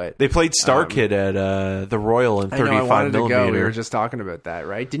news. But they played Star Kid at the Royal in 35 I wanted to go. millimeter. We were just talking about that,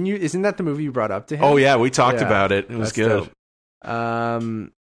 right? Didn't you? Isn't that the movie you brought up to him? Oh, yeah, we talked about it. It was good. Dope.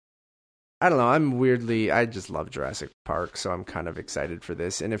 I don't know. I just love Jurassic Park, so I'm kind of excited for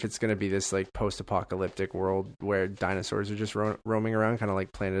this. And if it's going to be this like post-apocalyptic world where dinosaurs are just roaming around, kind of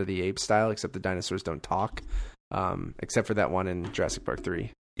like Planet of the Apes style, except the dinosaurs don't talk, except for that one in Jurassic Park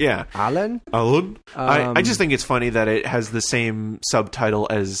 3. Yeah. Alan? I just think it's funny that it has the same subtitle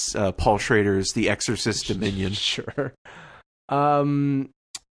as Paul Schrader's The Exorcist Dominion. Sure. I'm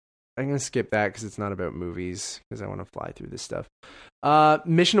going to skip that because it's not about movies, because I want to fly through this stuff.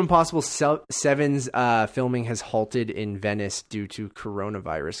 Mission Impossible 7's filming has halted in Venice due to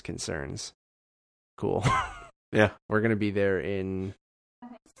coronavirus concerns. Cool. Yeah. We're going to be there in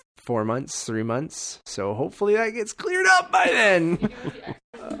 3 months. So hopefully that gets cleared up by then.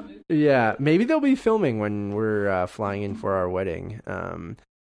 Yeah. Maybe they'll be filming when we're flying in for our wedding.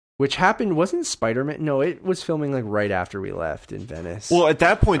 Which happened, wasn't Spider-Man? No, it was filming like right after we left in Venice. Well, at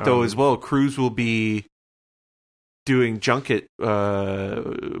that point, though, as well, Cruise will be doing junket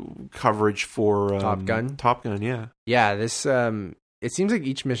coverage for Top Gun. Top Gun, yeah. Yeah, this it seems like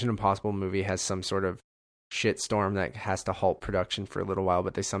each Mission Impossible movie has some sort of shitstorm that has to halt production for a little while,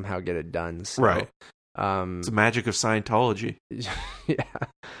 but they somehow get it done. So, right. It's the magic of Scientology. Yeah.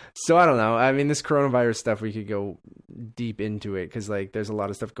 So I don't know. I mean, this coronavirus stuff, we could go deep into it because like there's a lot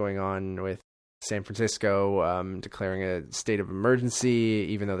of stuff going on with San Francisco declaring a state of emergency,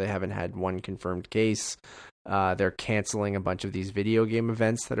 even though they haven't had one confirmed case. They're canceling a bunch of these video game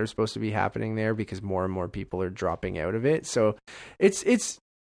events that are supposed to be happening there because more and more people are dropping out of it. So it's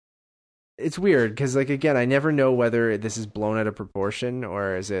weird because, like, again, I never know whether this is blown out of proportion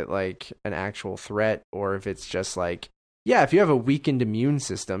or is it like an actual threat, or if it's just like, yeah, if you have a weakened immune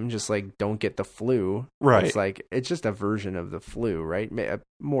system, just like don't get the flu. Right. It's like, it's just a version of the flu, right? A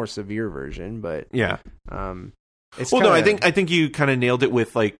more severe version, but yeah. It's Well, no, kinda- I think you kind of nailed it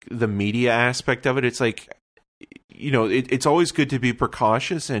with like the media aspect of it. It's like, it's always good to be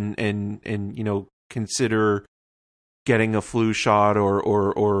precautious and consider getting a flu shot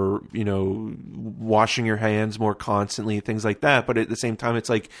or washing your hands more constantly, things like that. But at the same time, it's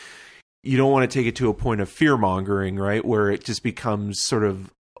like you don't want to take it to a point of fear mongering, right? Where it just becomes sort of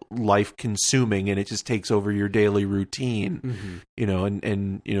life consuming and it just takes over your daily routine,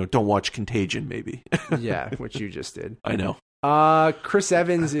 and don't watch Contagion, maybe. Yeah, which you just did. I know. Chris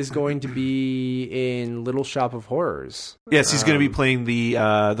Evans is going to be in Little Shop of Horrors. Yes, he's going to be playing the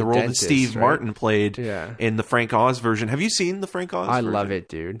role dentist, that Steve right? Martin played Yeah. in the Frank Oz version. Have you seen the Frank Oz I version? love it,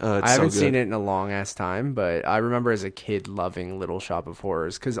 dude. It's I so haven't good. seen it in a long ass time, but I remember as a kid loving Little Shop of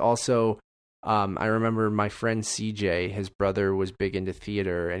Horrors because also I remember my friend CJ, his brother was big into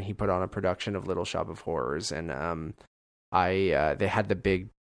theater, and he put on a production of Little Shop of Horrors, and they had the big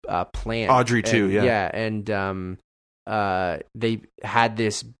plant. Audrey too, and, yeah. Yeah, and they had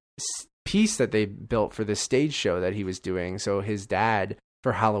this piece that they built for this stage show that he was doing. So his dad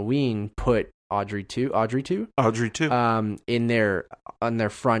for Halloween put Audrey too, in on their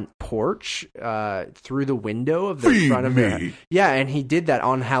front porch, through the window of the front of it. Yeah, and he did that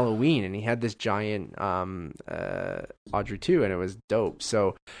on Halloween, and he had this giant Audrey too, and it was dope.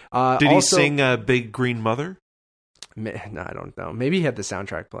 So did he also, sing Big Green Mother? No, I don't know. Maybe he had the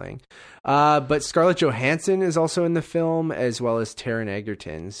soundtrack playing. But Scarlett Johansson is also in the film, as well as Taron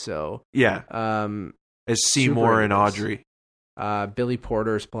Egerton. So Yeah, as Seymour and Audrey. Billy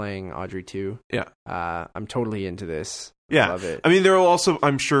Porter's playing Audrey too. Yeah. I'm totally into this. Yeah. Love it. I mean, there will also,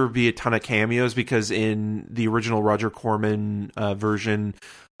 I'm sure, be a ton of cameos because in the original Roger Corman version,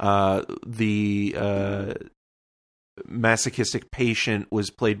 the masochistic patient was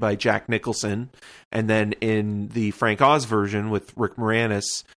played by Jack Nicholson, and then in the Frank Oz version with Rick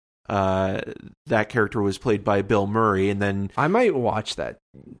Moranis, that character was played by Bill Murray, and then I might watch that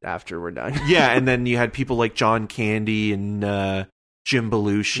after we're done. yeah, and then you had people like John Candy and Jim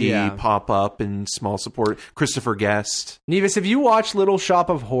Belushi pop up in small support. Christopher Guest. Nevis, have you watched Little Shop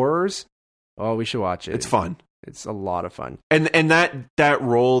of Horrors? Oh, we should watch it. It's fun. It's a lot of fun. And that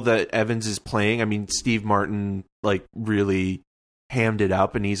role that Evans is playing, I mean, Steve Martin like really hammed it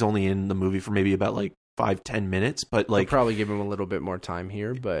up, and he's only in the movie for maybe about like 5-10 minutes, but like I'll probably give him a little bit more time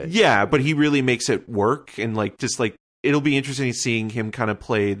here, but yeah, but he really makes it work, and like just like it'll be interesting seeing him kind of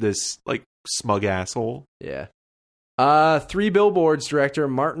play this like smug asshole. Yeah. 3 Billboards director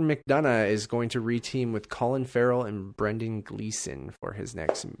Martin McDonagh is going to reteam with Colin Farrell and Brendan Gleeson for his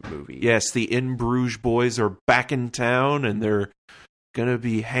next movie. Yes, the In Bruges boys are back in town, and they're gonna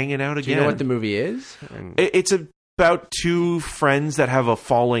be hanging out again. Do you know what the movie is? It's about 2 friends that have a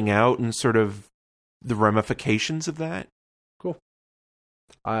falling out and sort of the ramifications of that. Cool.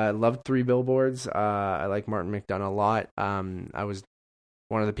 I loved 3 Billboards. I like Martin McDonagh a lot. I was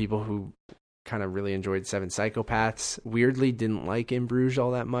one of the people who kind of really enjoyed 7 Psychopaths. Weirdly didn't like In Bruges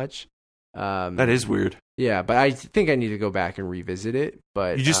all that much. That is weird. Yeah, but I think I need to go back and revisit it.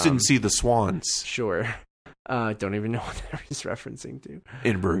 But you just didn't see the swans. Sure. Don't even know what that was referencing to.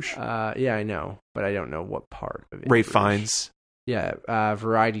 In Bruges. Yeah, I know, but I don't know what part of it. Ray Fiennes. Yeah,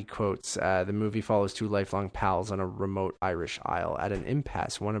 Variety quotes, the movie follows 2 lifelong pals on a remote Irish isle. At an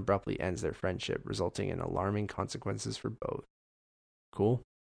impasse, one abruptly ends their friendship, resulting in alarming consequences for both. Cool.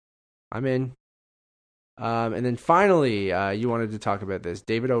 I'm in. And then finally, you wanted to talk about this.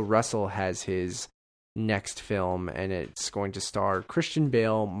 David O. Russell has his next film, and it's going to star Christian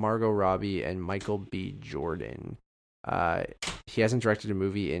Bale, Margot Robbie, and Michael B. Jordan. He hasn't directed a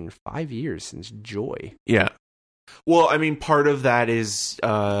movie in 5 years, since Joy. Yeah. Well, I mean, part of that is,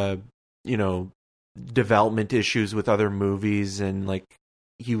 development issues with other movies, and like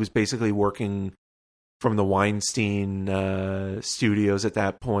he was basically working from the Weinstein studios at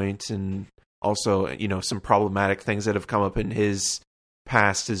that point, and also, some problematic things that have come up in his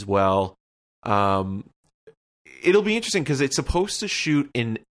past as well. It'll be interesting because it's supposed to shoot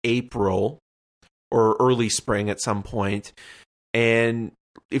in April or early spring at some point, and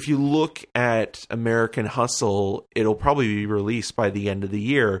if you look at American Hustle, it'll probably be released by the end of the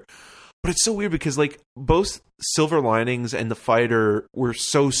year. But it's so weird because like both Silver Linings and The Fighter were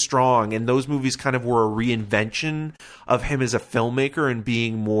so strong, and those movies kind of were a reinvention of him as a filmmaker and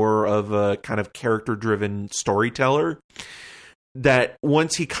being more of a kind of character-driven storyteller, that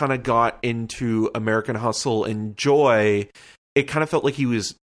once he kind of got into American Hustle and Joy, it kind of felt like he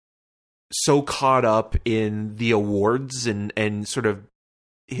was so caught up in the awards and sort of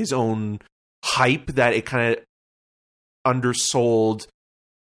his own hype that it kind of undersold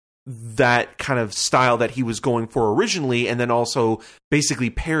that kind of style that he was going for originally, and then also basically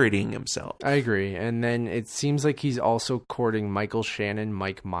parodying himself. I agree. And then it seems like he's also courting Michael Shannon,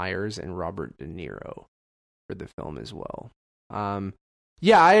 Mike Myers, and Robert De Niro for the film as well.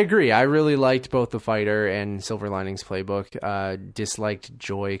 Yeah, I agree. I really liked both The Fighter and Silver Linings Playbook. Disliked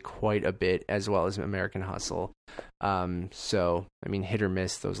Joy quite a bit, as well as American Hustle. So, I mean, hit or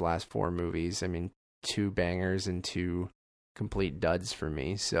miss those last 4 movies. I mean, 2 bangers and 2 complete duds for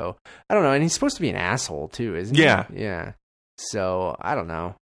me. So, I don't know. And he's supposed to be an asshole too, isn't he? Yeah. So, I don't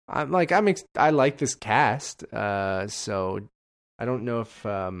know. I like this cast. So, I don't know if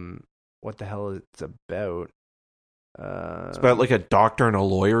what the hell it's about. It's about like a doctor and a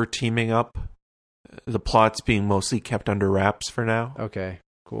lawyer teaming up. The plot's being mostly kept under wraps for now. Okay,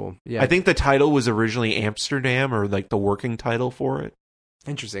 cool. Yeah, I think the title was originally Amsterdam, or like the working title for it.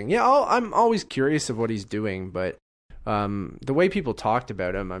 Interesting. Yeah, I'm always curious of what he's doing, but the way people talked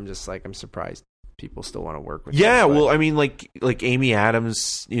about him, I'm just like, I'm surprised people still want to work with him. Yeah, well, I mean, like Amy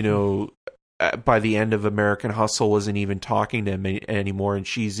Adams, you know, by the end of American Hustle wasn't even talking to him anymore, and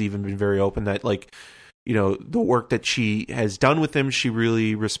she's even been very open that, like, you know, the work that she has done with him, she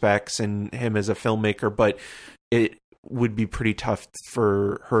really respects, and him as a filmmaker, but it would be pretty tough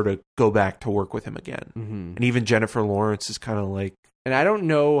for her to go back to work with him again. Mm-hmm. And even Jennifer Lawrence is kind of like... And I don't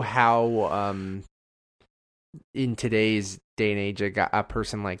know how, in today's day and age, a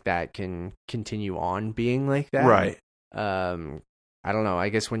person like that can continue on being like that. Right. I don't know. I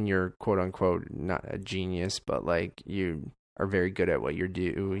guess when you're, quote unquote, not a genius, but like you... are very good at what you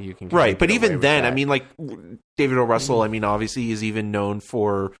do. You can right, but even then, I mean, like David O. Russell. I mean, obviously, is even known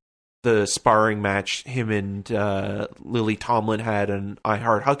for the sparring match him and Lily Tomlin had on I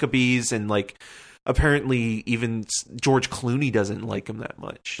Heart Huckabees, and like apparently even George Clooney doesn't like him that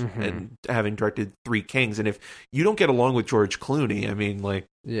much, and having directed Three Kings. And if you don't get along with George Clooney, I mean, like,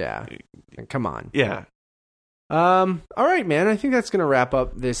 yeah, come on, yeah. All right, man. I think that's gonna wrap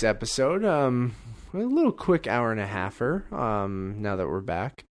up this episode. A little quick hour and a halfer, now that we're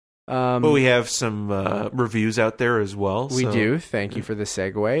back. Well, we have some reviews out there as well. We do. Thank you for the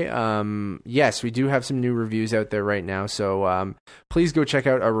segue. Yes, we do have some new reviews out there right now. So please go check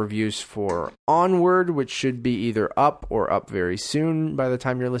out our reviews for Onward, which should be either up or up very soon by the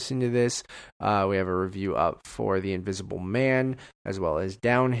time you're listening to this. We have a review up for The Invisible Man, as well as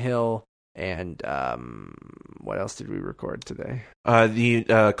Downhill. And what else did we record today?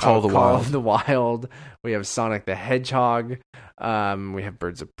 The Call of the Wild. We have Sonic the Hedgehog. We have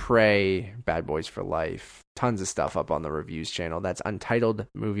Birds of Prey, Bad Boys for Life. Tons of stuff up on the reviews channel. That's Untitled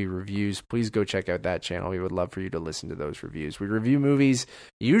Movie Reviews. Please go check out that channel. We would love for you to listen to those reviews. We review movies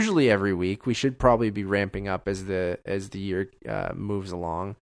usually every week. We should probably be ramping up as the year moves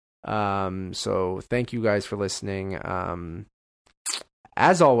along. So thank you guys for listening.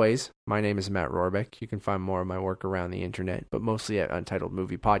 As always, my name is Matt Rohrbeck. You can find more of my work around the internet, but mostly at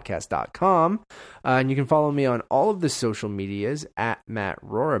untitledmoviepodcast.com. And you can follow me on all of the social medias at Matt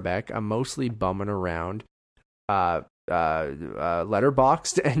Rohrbeck. I'm mostly bumming around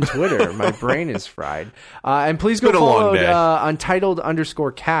Letterboxd and Twitter. My brain is fried. And please go follow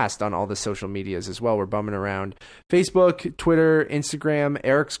Untitled_cast on all the social medias as well. We're bumming around Facebook, Twitter, Instagram.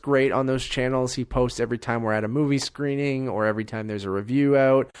 Eric's great on those channels. He posts every time we're at a movie screening, or every time there's a review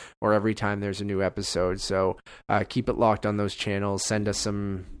out, or every time there's a new episode. So keep it locked on those channels. Send us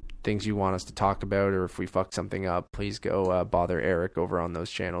some things you want us to talk about, or if we fucked something up, please go bother Eric over on those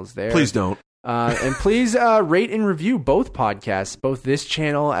channels there. Please don't. And please rate and review both podcasts, both this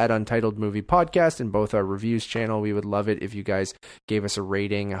channel at Untitled Movie Podcast and both our reviews channel. We would love it if you guys gave us a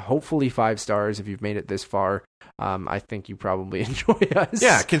rating, hopefully 5 stars if you've made it this far. I think you probably enjoy us.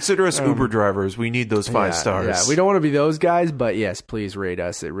 Yeah, consider us Uber drivers. We need those 5 stars. Yeah, we don't want to be those guys, but yes, please rate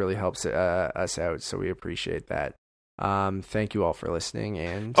us. It really helps us out, so we appreciate that. Thank you all for listening.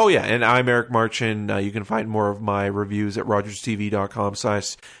 And and I'm Eric Marchin. You can find more of my reviews at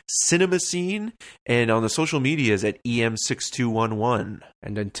rogerstv.com/cinemascene and on the social medias at EM6211.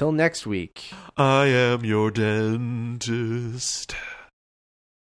 And until next week, I am your dentist.